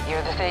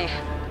 You're the thief.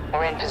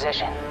 We're in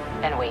position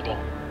and waiting.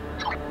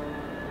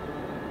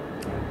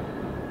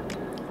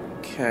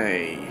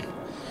 Okay.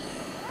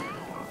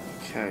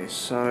 Okay,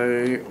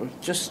 so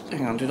just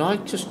hang on, did I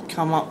just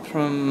come up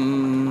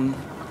from...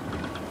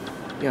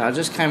 Yeah, I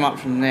just came up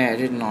from there,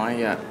 didn't I?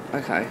 Yeah,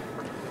 okay.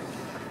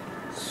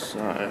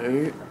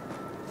 So...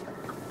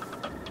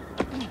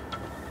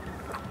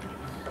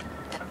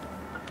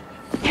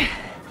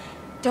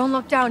 Don't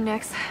look down,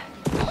 Nix.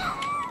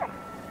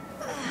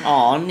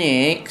 Aw,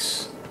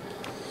 Nix.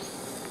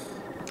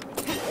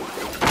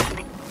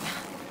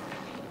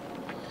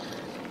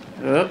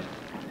 Up.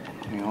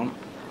 Hang on.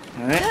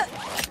 There.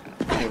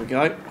 There we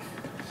go.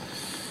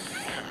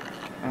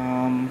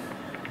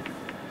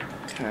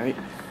 Okay.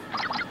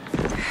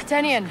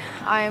 Denian,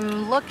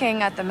 I'm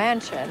looking at the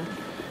mansion.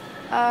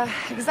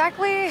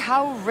 Exactly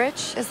how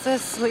rich is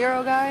this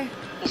Slero guy?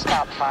 He's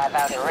top 5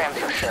 out of rim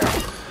for sure.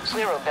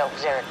 Slero built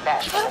Zarek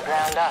Besh from the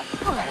ground up,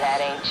 and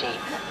that ain't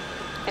cheap.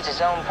 It's his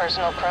own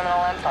personal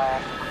criminal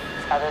empire.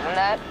 Other than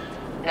that,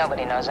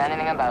 nobody knows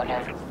anything about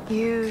him.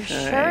 You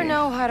sure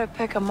know how to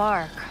pick a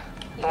mark.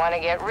 You want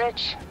to get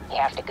rich, you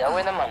have to go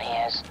where the money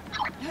is.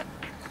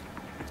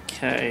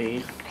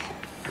 Okay.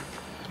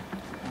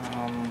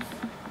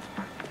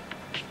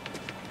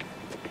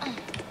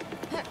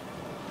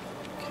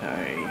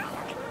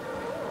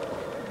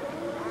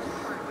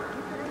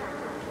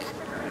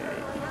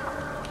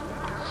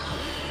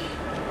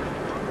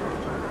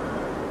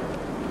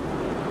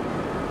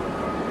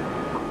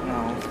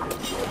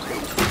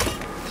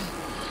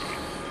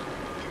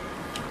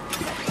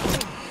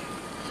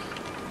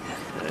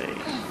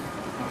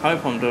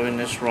 hope I'm doing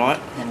this right.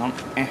 Hang on.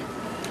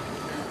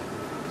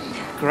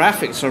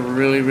 Graphics are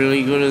really,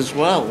 really good as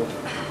well.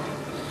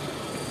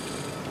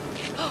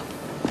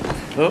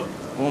 Oh,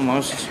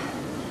 almost.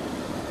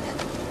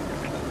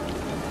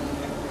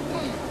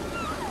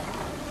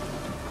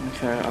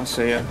 Okay, I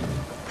see it.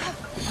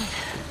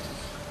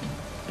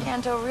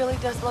 Kanto really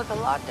does look a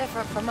lot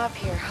different from up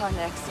here, huh,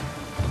 Nix?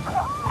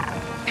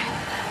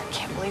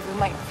 Can't believe we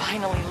might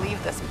finally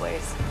leave this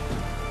place.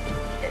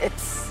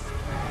 It's...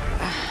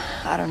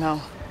 I don't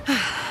know.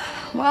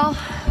 Well,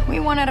 we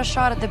wanted a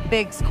shot at the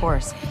Biggs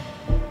course.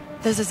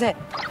 This is it.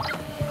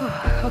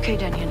 Okay,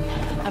 Denyon.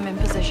 I'm in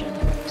position.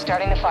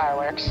 Starting the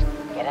fireworks.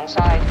 Get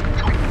inside.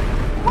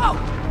 Whoa!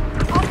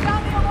 I'll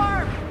sound the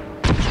alarm!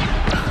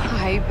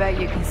 I bet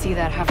you can see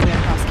that halfway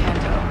across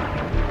Kanto.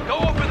 Go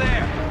over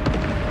there!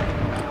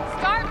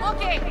 Start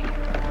looking!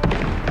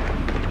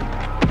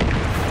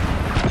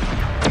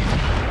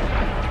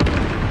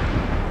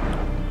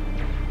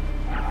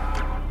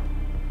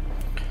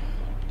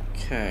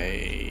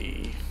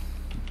 Okay.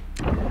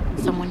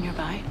 Someone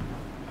nearby?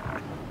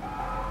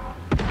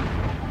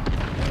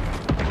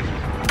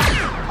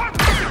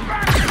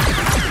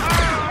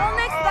 Well,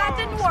 Nix, that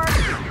didn't work.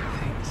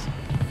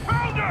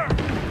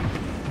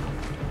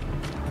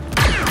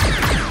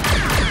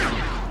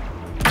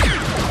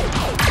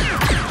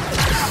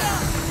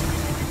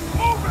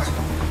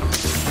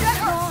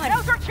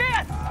 Now's our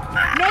chance!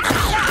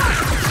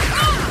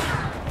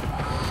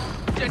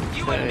 Just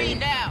you and me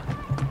now.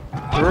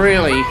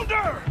 Really?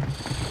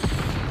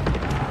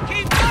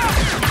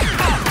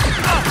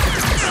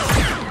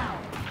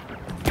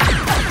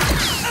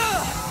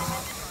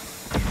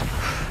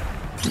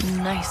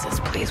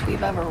 Nicest place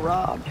we've ever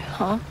robbed,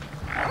 huh?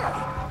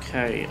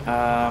 Okay,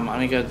 I'm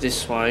gonna go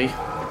this way.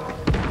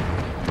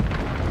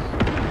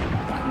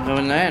 I'm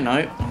going there,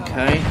 no.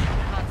 Okay.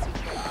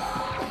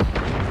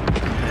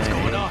 What's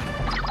going on?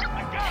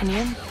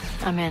 Kenyon,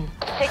 I'm in.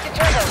 Take the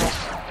turbo lift.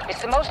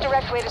 It's the most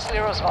direct way to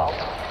Sliro's vault.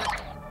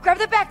 Grab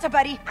the Bacta,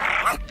 buddy!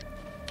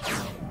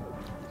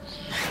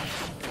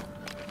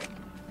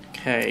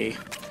 Okay.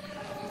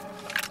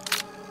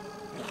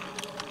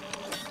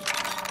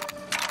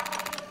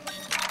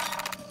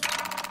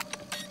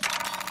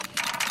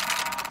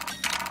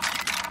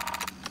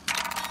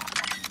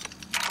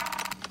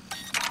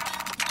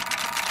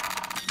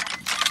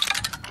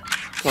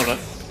 Got it.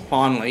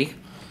 Finally.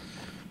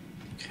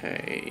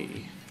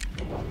 Okay.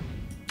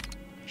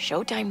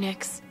 Showtime,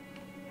 Nix.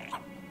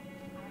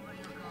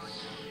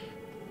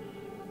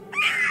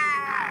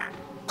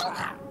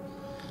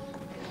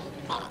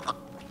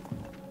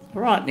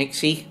 Alright,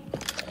 Nixie.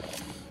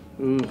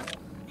 Ooh,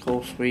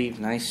 cool sleeve,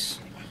 nice.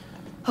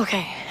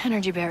 Okay,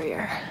 energy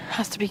barrier.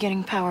 Has to be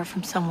getting power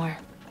from somewhere.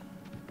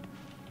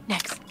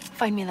 Next,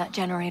 find me that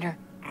generator.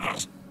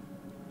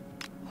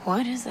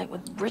 What is it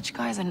with rich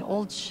guys and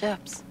old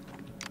ships?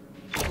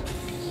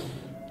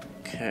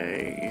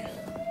 Okay.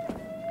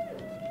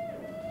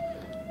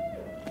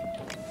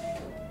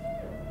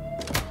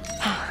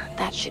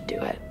 That should do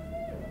it.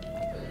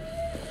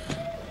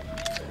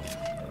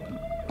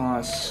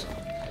 Nice.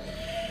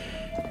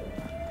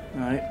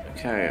 Right,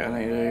 okay, I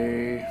need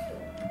to...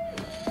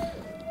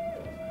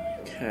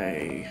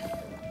 Okay.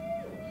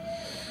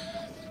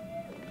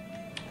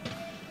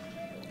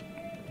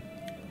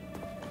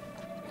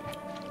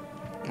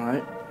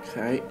 Right,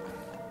 okay.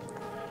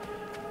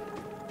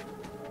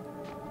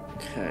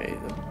 Okay,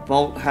 the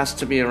bolt has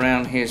to be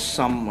around here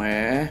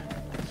somewhere.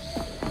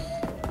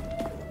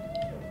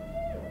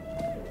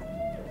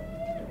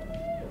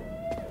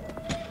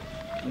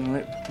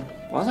 Right,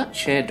 what's that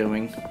chair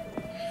doing?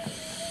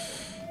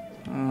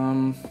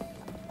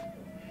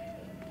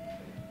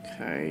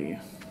 Okay.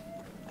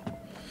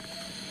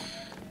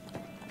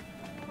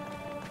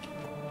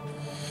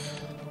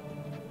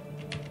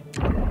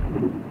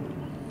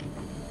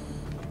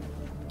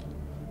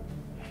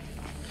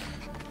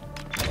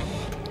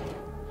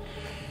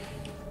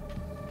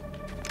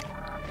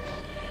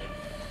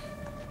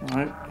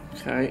 Right,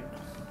 okay.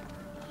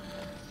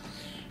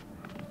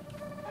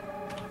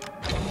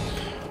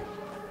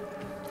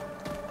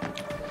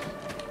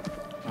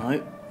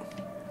 Right.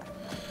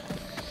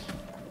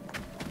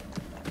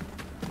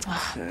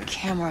 Ugh,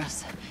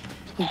 cameras.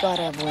 We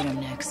gotta avoid them,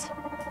 Nix.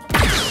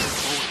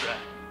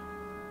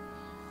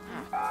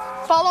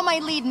 Follow my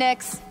lead,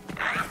 Nix.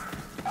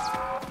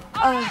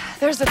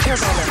 There's a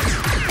turbo lift.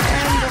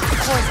 And of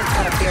course it's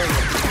got a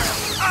barrier.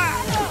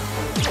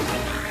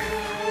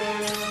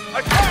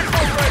 Attack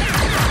already!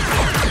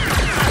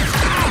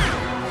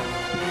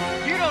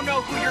 You don't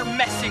know who you're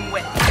messing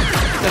with.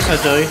 Yes, I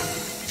do.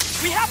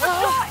 We have a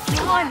shot!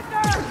 Come on!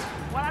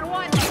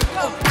 One-on-one, let's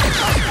go!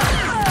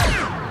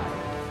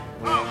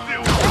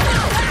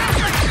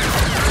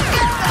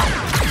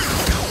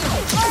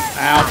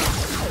 Ow.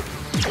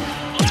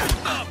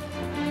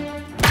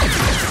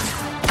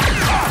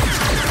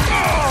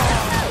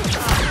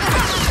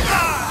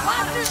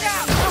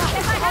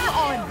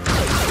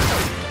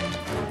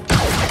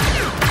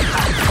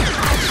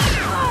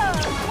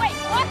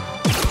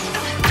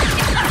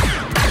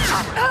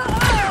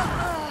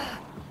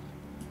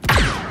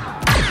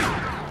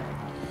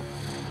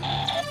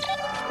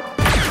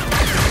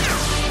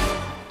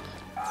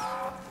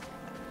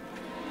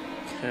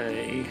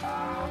 Okay.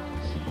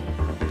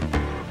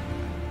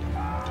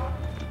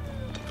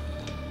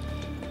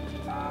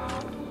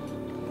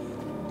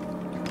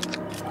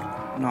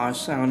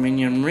 Nice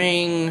aluminium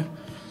ring.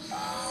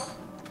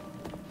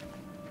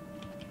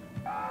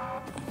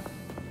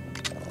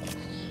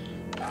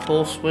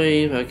 Horse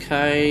weave,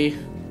 okay.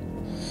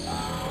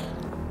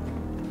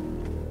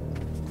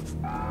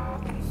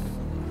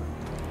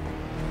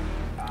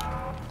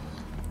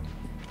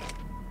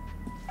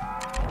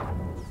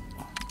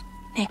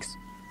 Nix,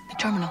 the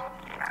terminal.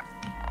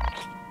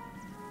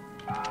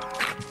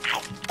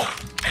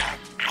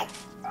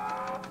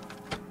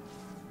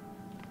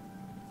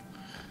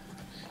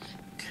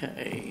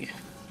 Okay.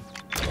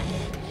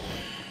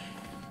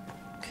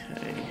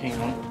 Okay, hang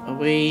on. Are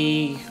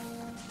we...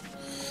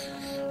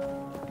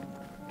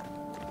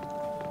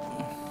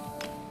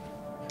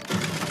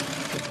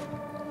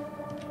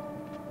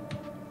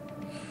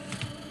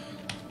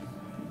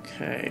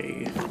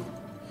 Okay. I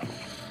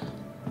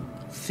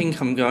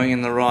think I'm going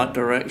in the right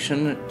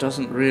direction. It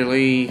doesn't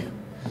really...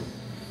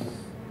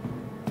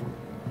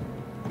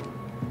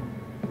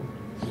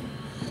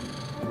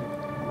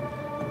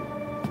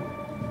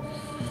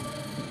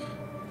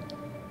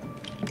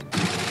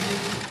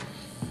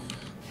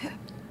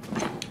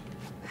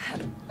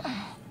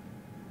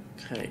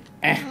 Okay.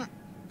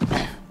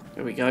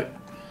 There we go.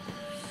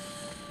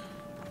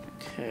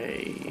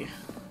 Okay.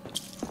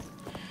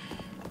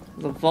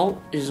 The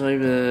vault is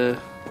over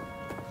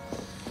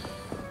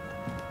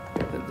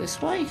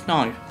this way?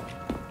 No.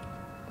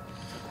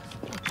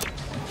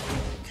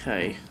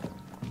 Okay.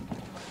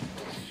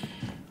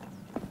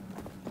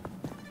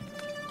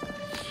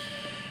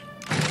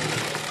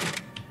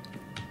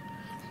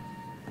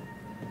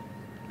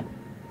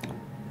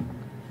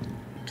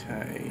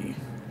 Okay.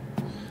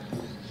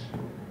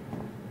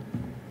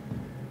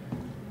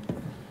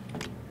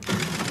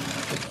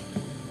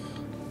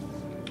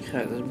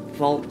 Okay, the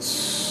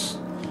vault's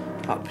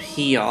up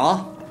here.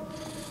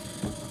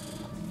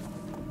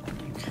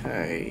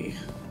 Okay.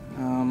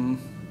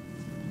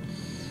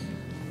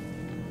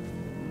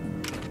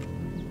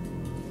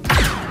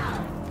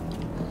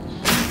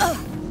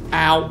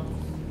 Ow.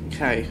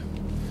 Okay.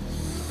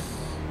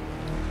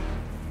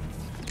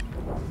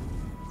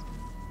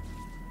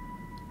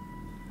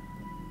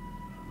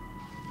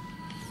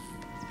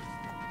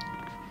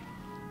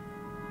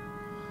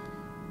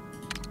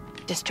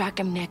 Distract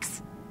him,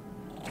 Nix.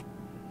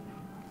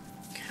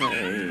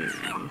 Okay.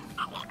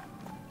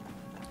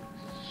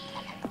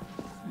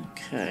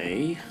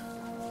 Okay.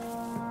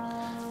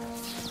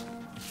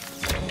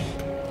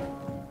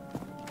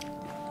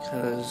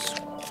 Because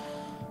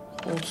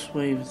horse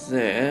weave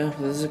there.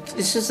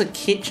 This is a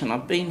kitchen.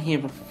 I've been here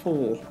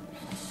before.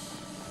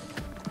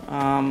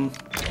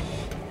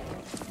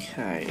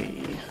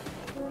 Okay.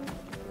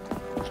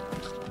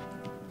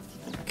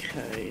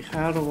 Okay.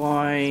 How do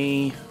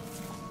I?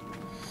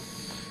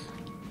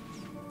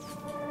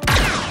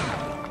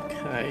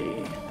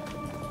 Okay.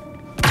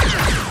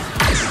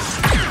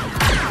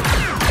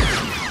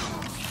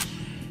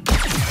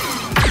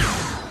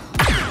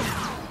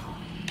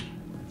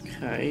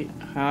 Okay,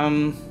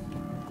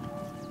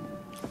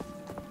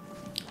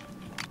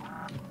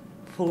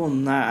 pull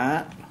on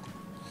that.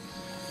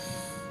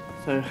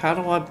 So how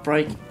do I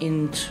break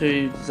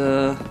into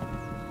the...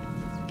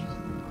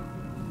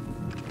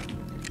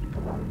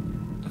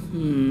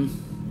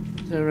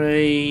 Is there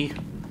a...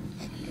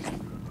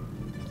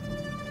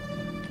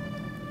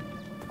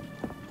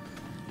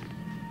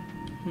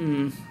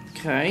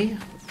 Okay.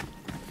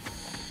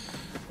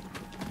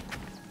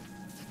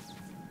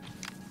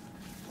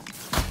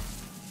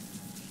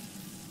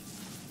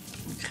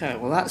 Okay,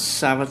 well that's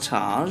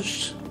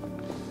sabotaged.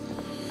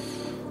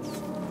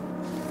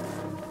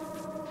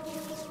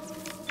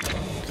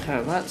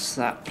 Okay, that's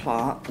that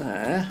part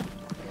there.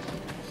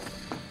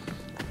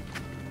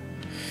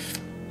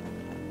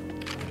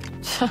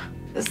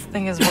 This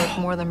thing is worth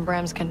more than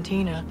Bram's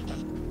cantina.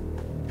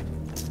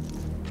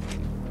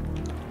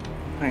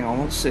 Hang on,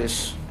 what's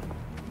this?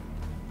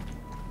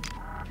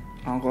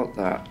 I've got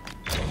that.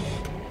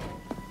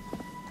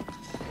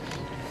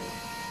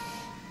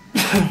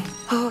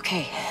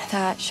 Okay,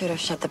 that should have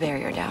shut the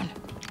barrier down.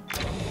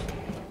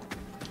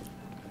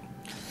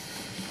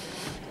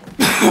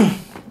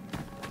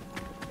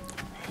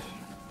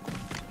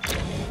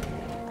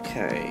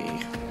 Okay.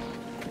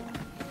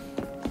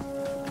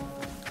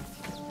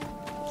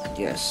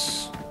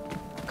 Yes.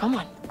 Come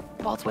on,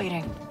 Walt's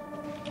waiting.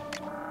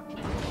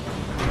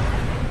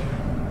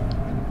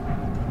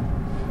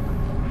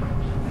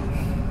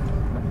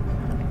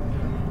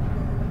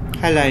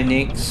 Hello,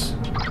 Nix.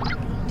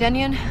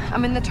 Denyon,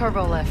 I'm in the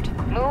turbo lift.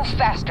 Move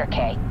faster,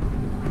 Kay.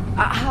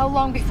 How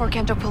long before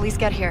Kento police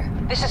get here?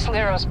 This is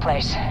Lero's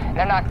place.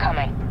 They're not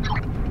coming.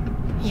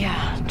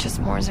 Yeah,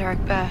 just more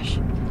Zarek Bash.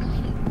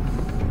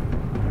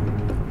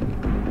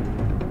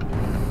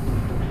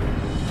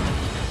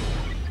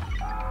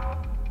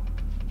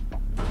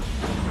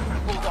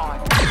 Hold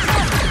on.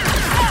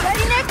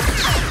 Ready, Nick?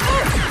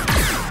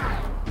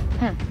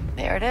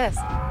 There it is.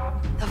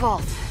 The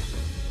vault.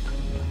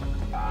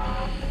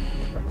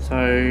 So So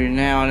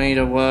now I need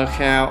to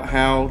work out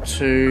how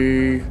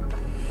to...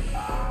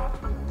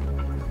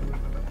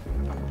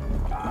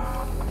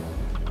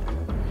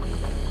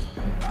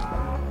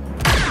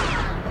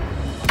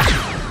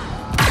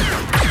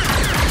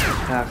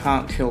 I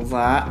can't kill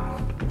that.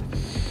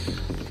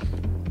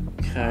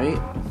 Okay.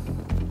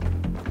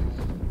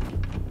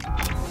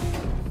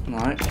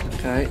 No,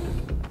 okay.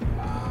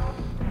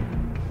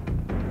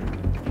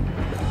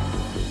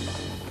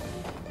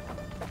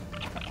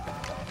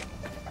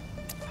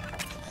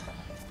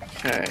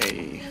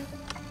 Okay.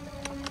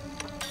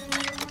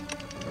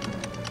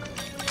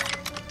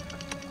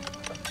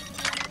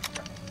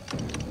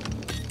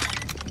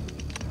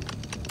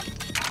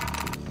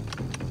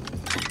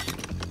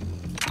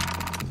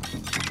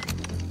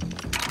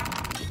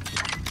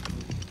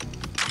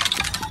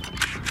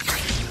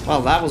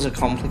 Well, that was a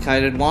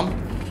complicated one.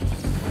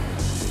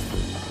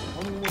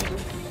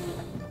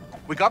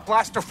 We got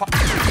blaster fire.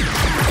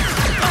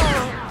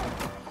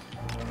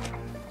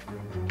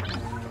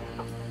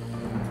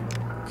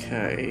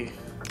 Okay.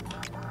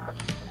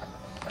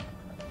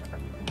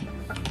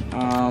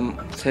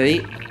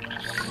 T.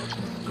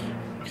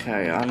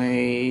 Okay, I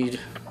need...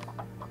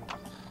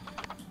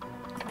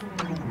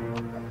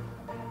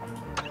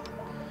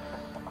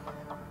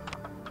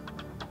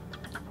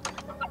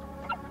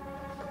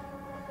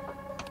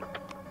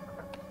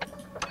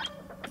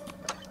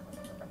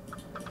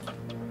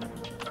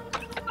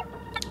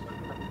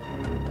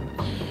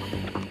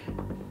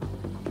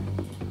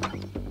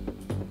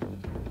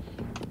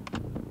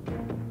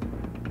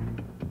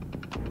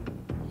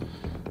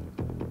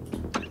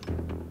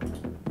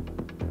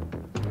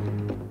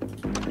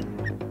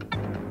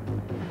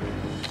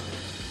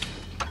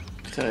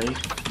 Okay.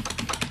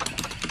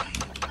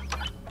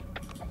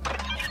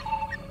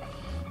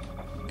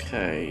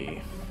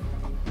 Okay.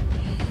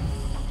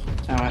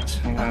 Damn it,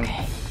 hang on.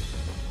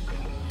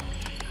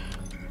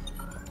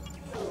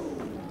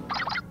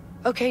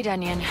 Okay,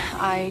 Denyon.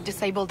 I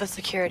disabled the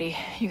security.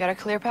 You got a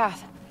clear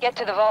path. Get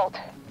to the vault.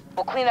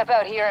 We'll clean up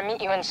out here and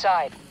meet you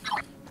inside.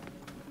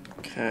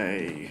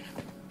 Okay.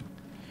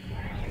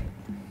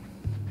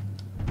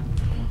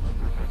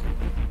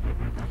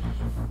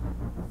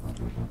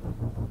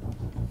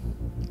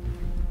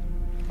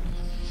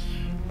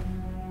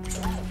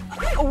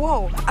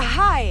 Whoa,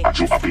 hi.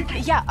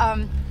 Yeah,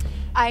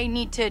 I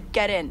need to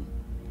get in.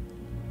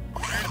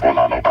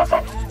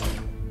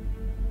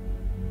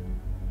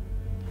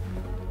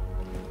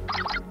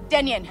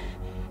 Denyon,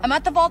 I'm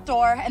at the vault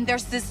door, and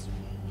there's this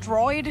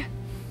droid.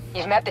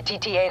 You've met the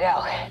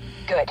TT-8L.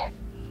 Good.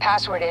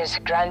 Password is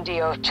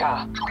Grandio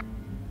Cha.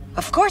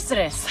 Of course it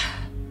is.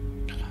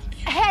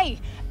 Hey,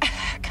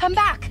 come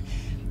back.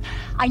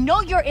 I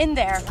know you're in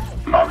there.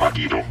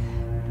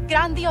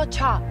 Grandio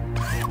Cha.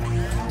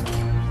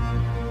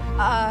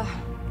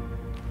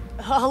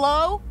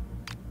 Hello?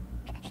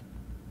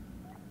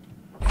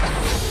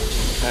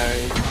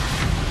 Okay.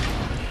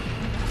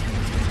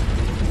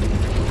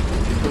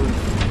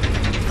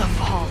 The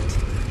vault.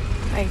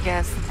 I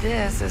guess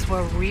this is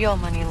what real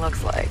money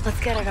looks like. Let's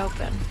get it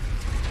open.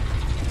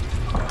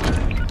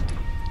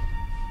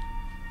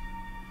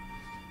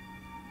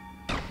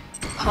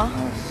 Huh?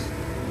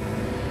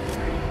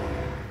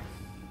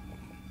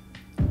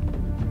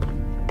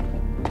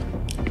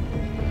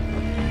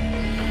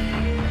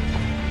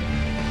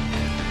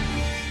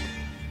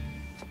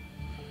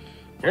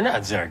 You're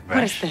not Zarek Besh.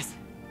 What is this?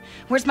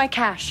 Where's my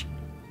cash?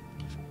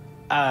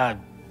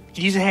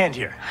 Use a hand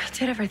here. I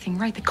did everything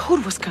right. The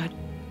code was good.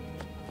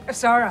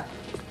 Sarah,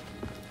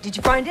 did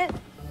you find it?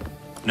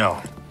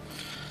 No.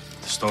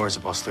 The stories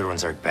about Sliro and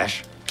Zarek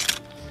Besh,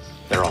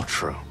 they're all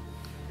true.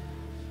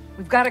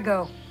 We've got to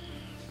go.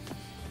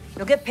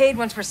 You'll get paid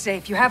once we're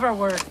safe. You have our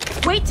word.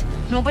 Wait!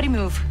 Nobody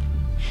move.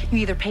 You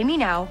either pay me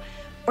now,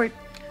 or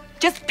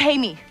just pay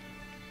me.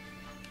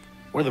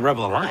 We're the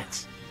Rebel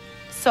Alliance.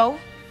 So?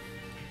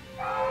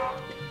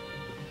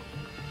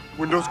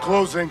 Windows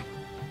closing.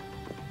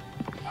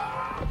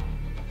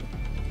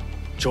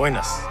 Join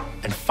us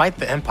and fight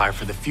the Empire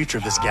for the future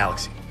of this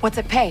galaxy. What's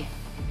it pay?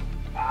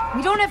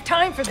 We don't have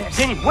time for this.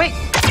 Danny, wait!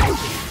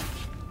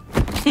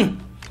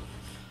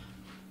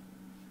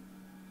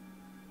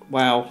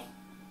 Wow.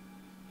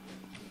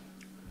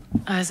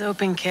 Eyes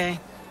open, Kay.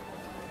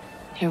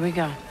 Here we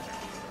go.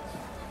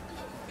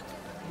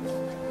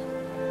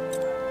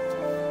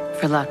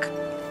 For luck.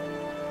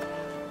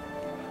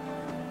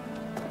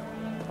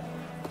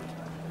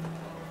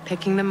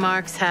 Picking the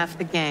mark's half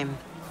the game.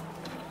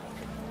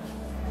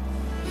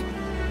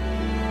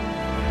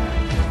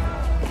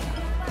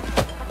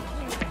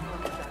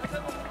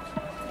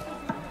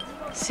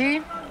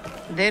 See?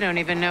 They don't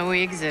even know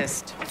we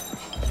exist.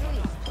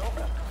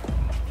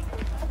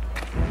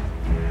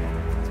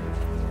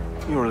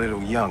 You're a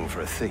little young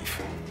for a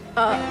thief.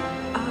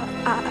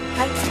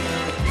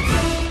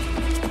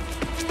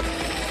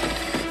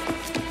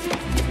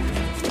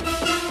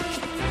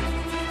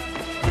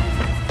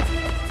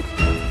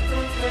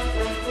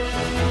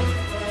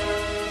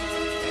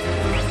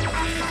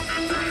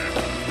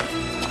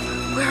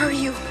 Where are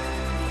you?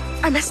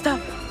 I messed up.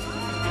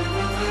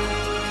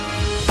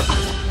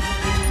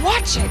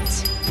 Watch it!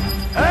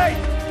 Hey!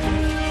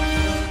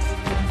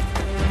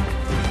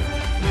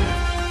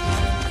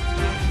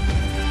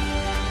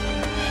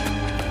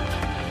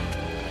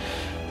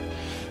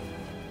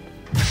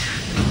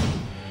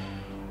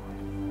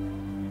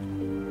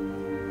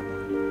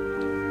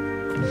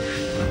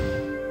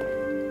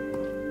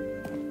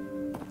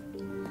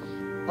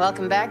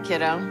 Welcome back,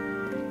 kiddo.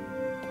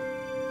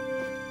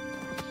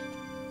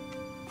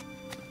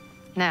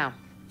 Now,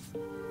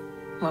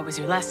 what was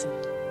your lesson?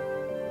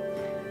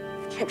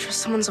 Can't trust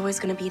someone's always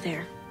gonna be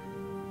there.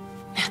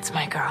 That's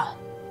my girl.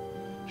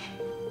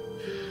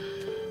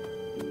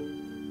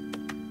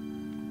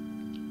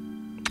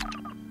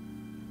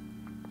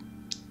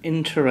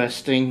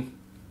 Interesting.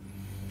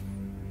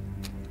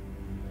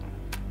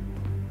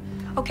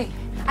 Okay,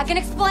 I can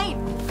explain.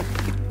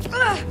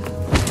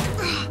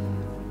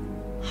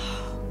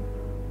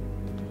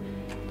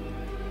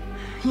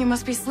 You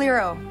must be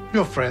Sliro.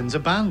 Your friends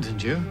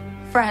abandoned you.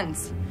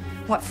 Friends?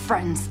 What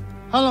friends?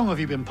 How long have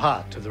you been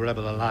part of the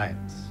Rebel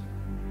Alliance?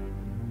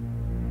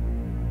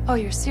 Oh,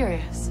 you're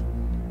serious?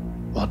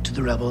 What do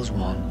the rebels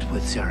want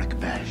with Zerek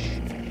Besh?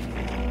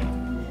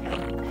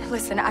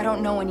 Listen, I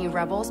don't know any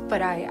rebels,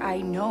 but I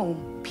know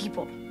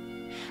people.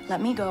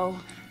 Let me go.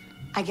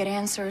 I get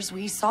answers.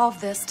 We solve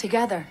this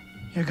together.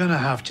 You're gonna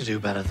have to do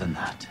better than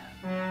that.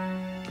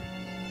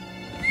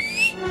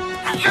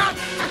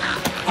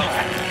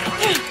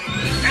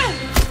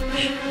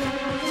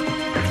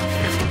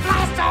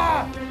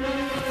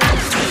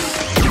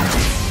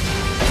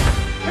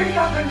 Pick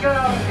up and get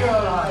out of here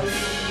alive!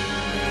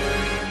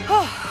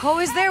 Oh,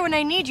 always there when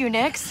I need you,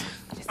 Nix.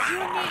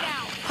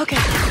 Okay.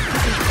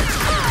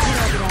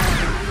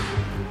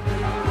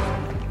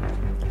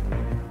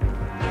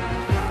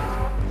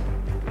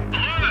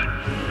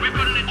 We've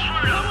got an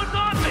intruder! Someone's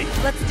on me!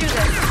 Let's do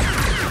this.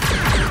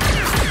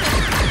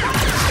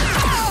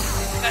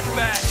 That's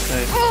bad.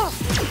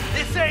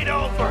 This ain't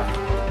over!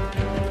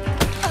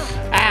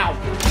 Ow!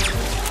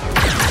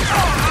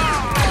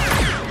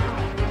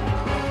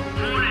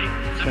 Warning!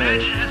 The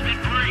mansion has been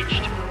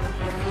breached.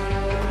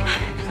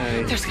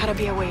 Okay. There's gotta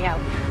be a way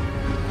out.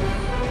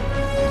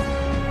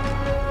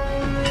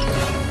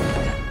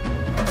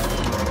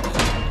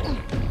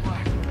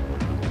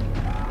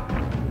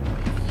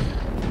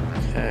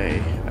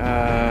 Okay,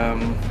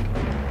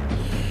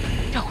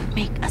 Don't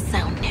make a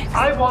sound, Nix.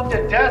 I want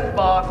a death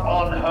mark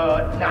on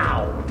her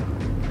now.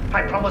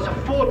 I promise a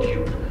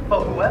fortune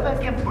for whoever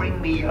can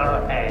bring me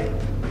her head.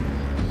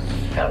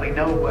 There'll be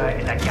nowhere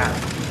in the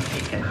galaxy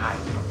she can hide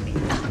from me.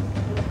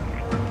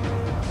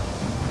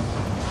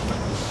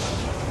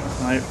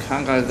 no,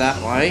 can't go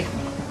that way.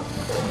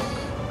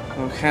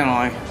 Or can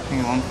I?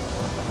 Hang on.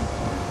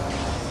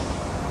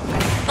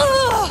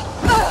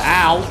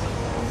 Ow!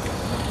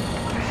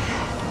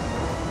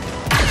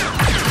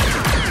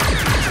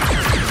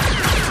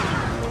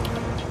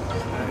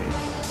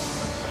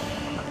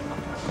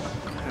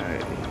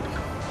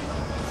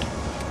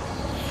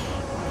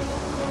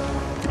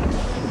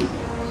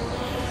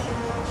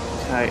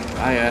 Okay,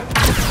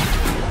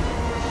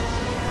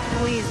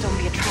 Please don't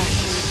be a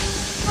trash lead.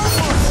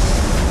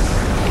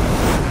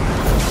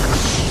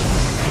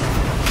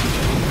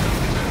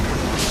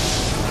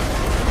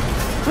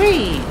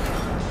 Whee!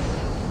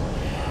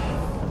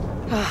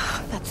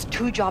 That's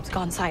 2 jobs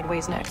gone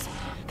sideways, Nix.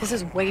 This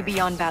is way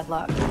beyond bad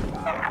luck.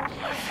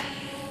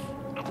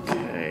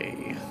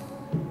 Okay.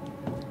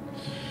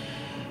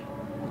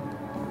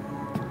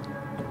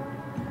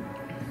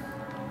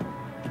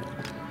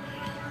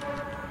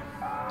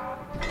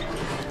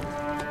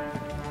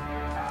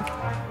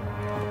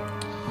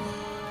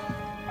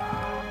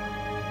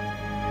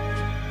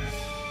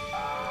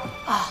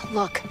 Oh,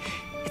 look.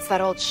 It's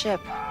that old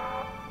ship.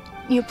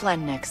 New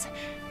plan, Nix.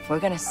 We're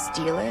gonna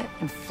steal it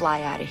and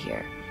fly out of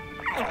here.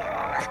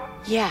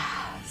 Yeah,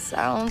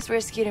 sounds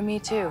risky to me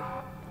too.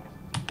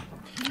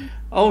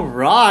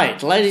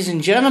 Alright, ladies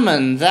and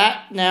gentlemen,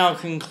 that now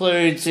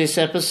concludes this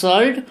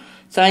episode.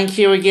 Thank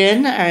you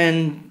again,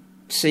 and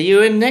see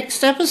you in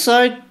next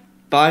episode.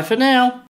 Bye for now.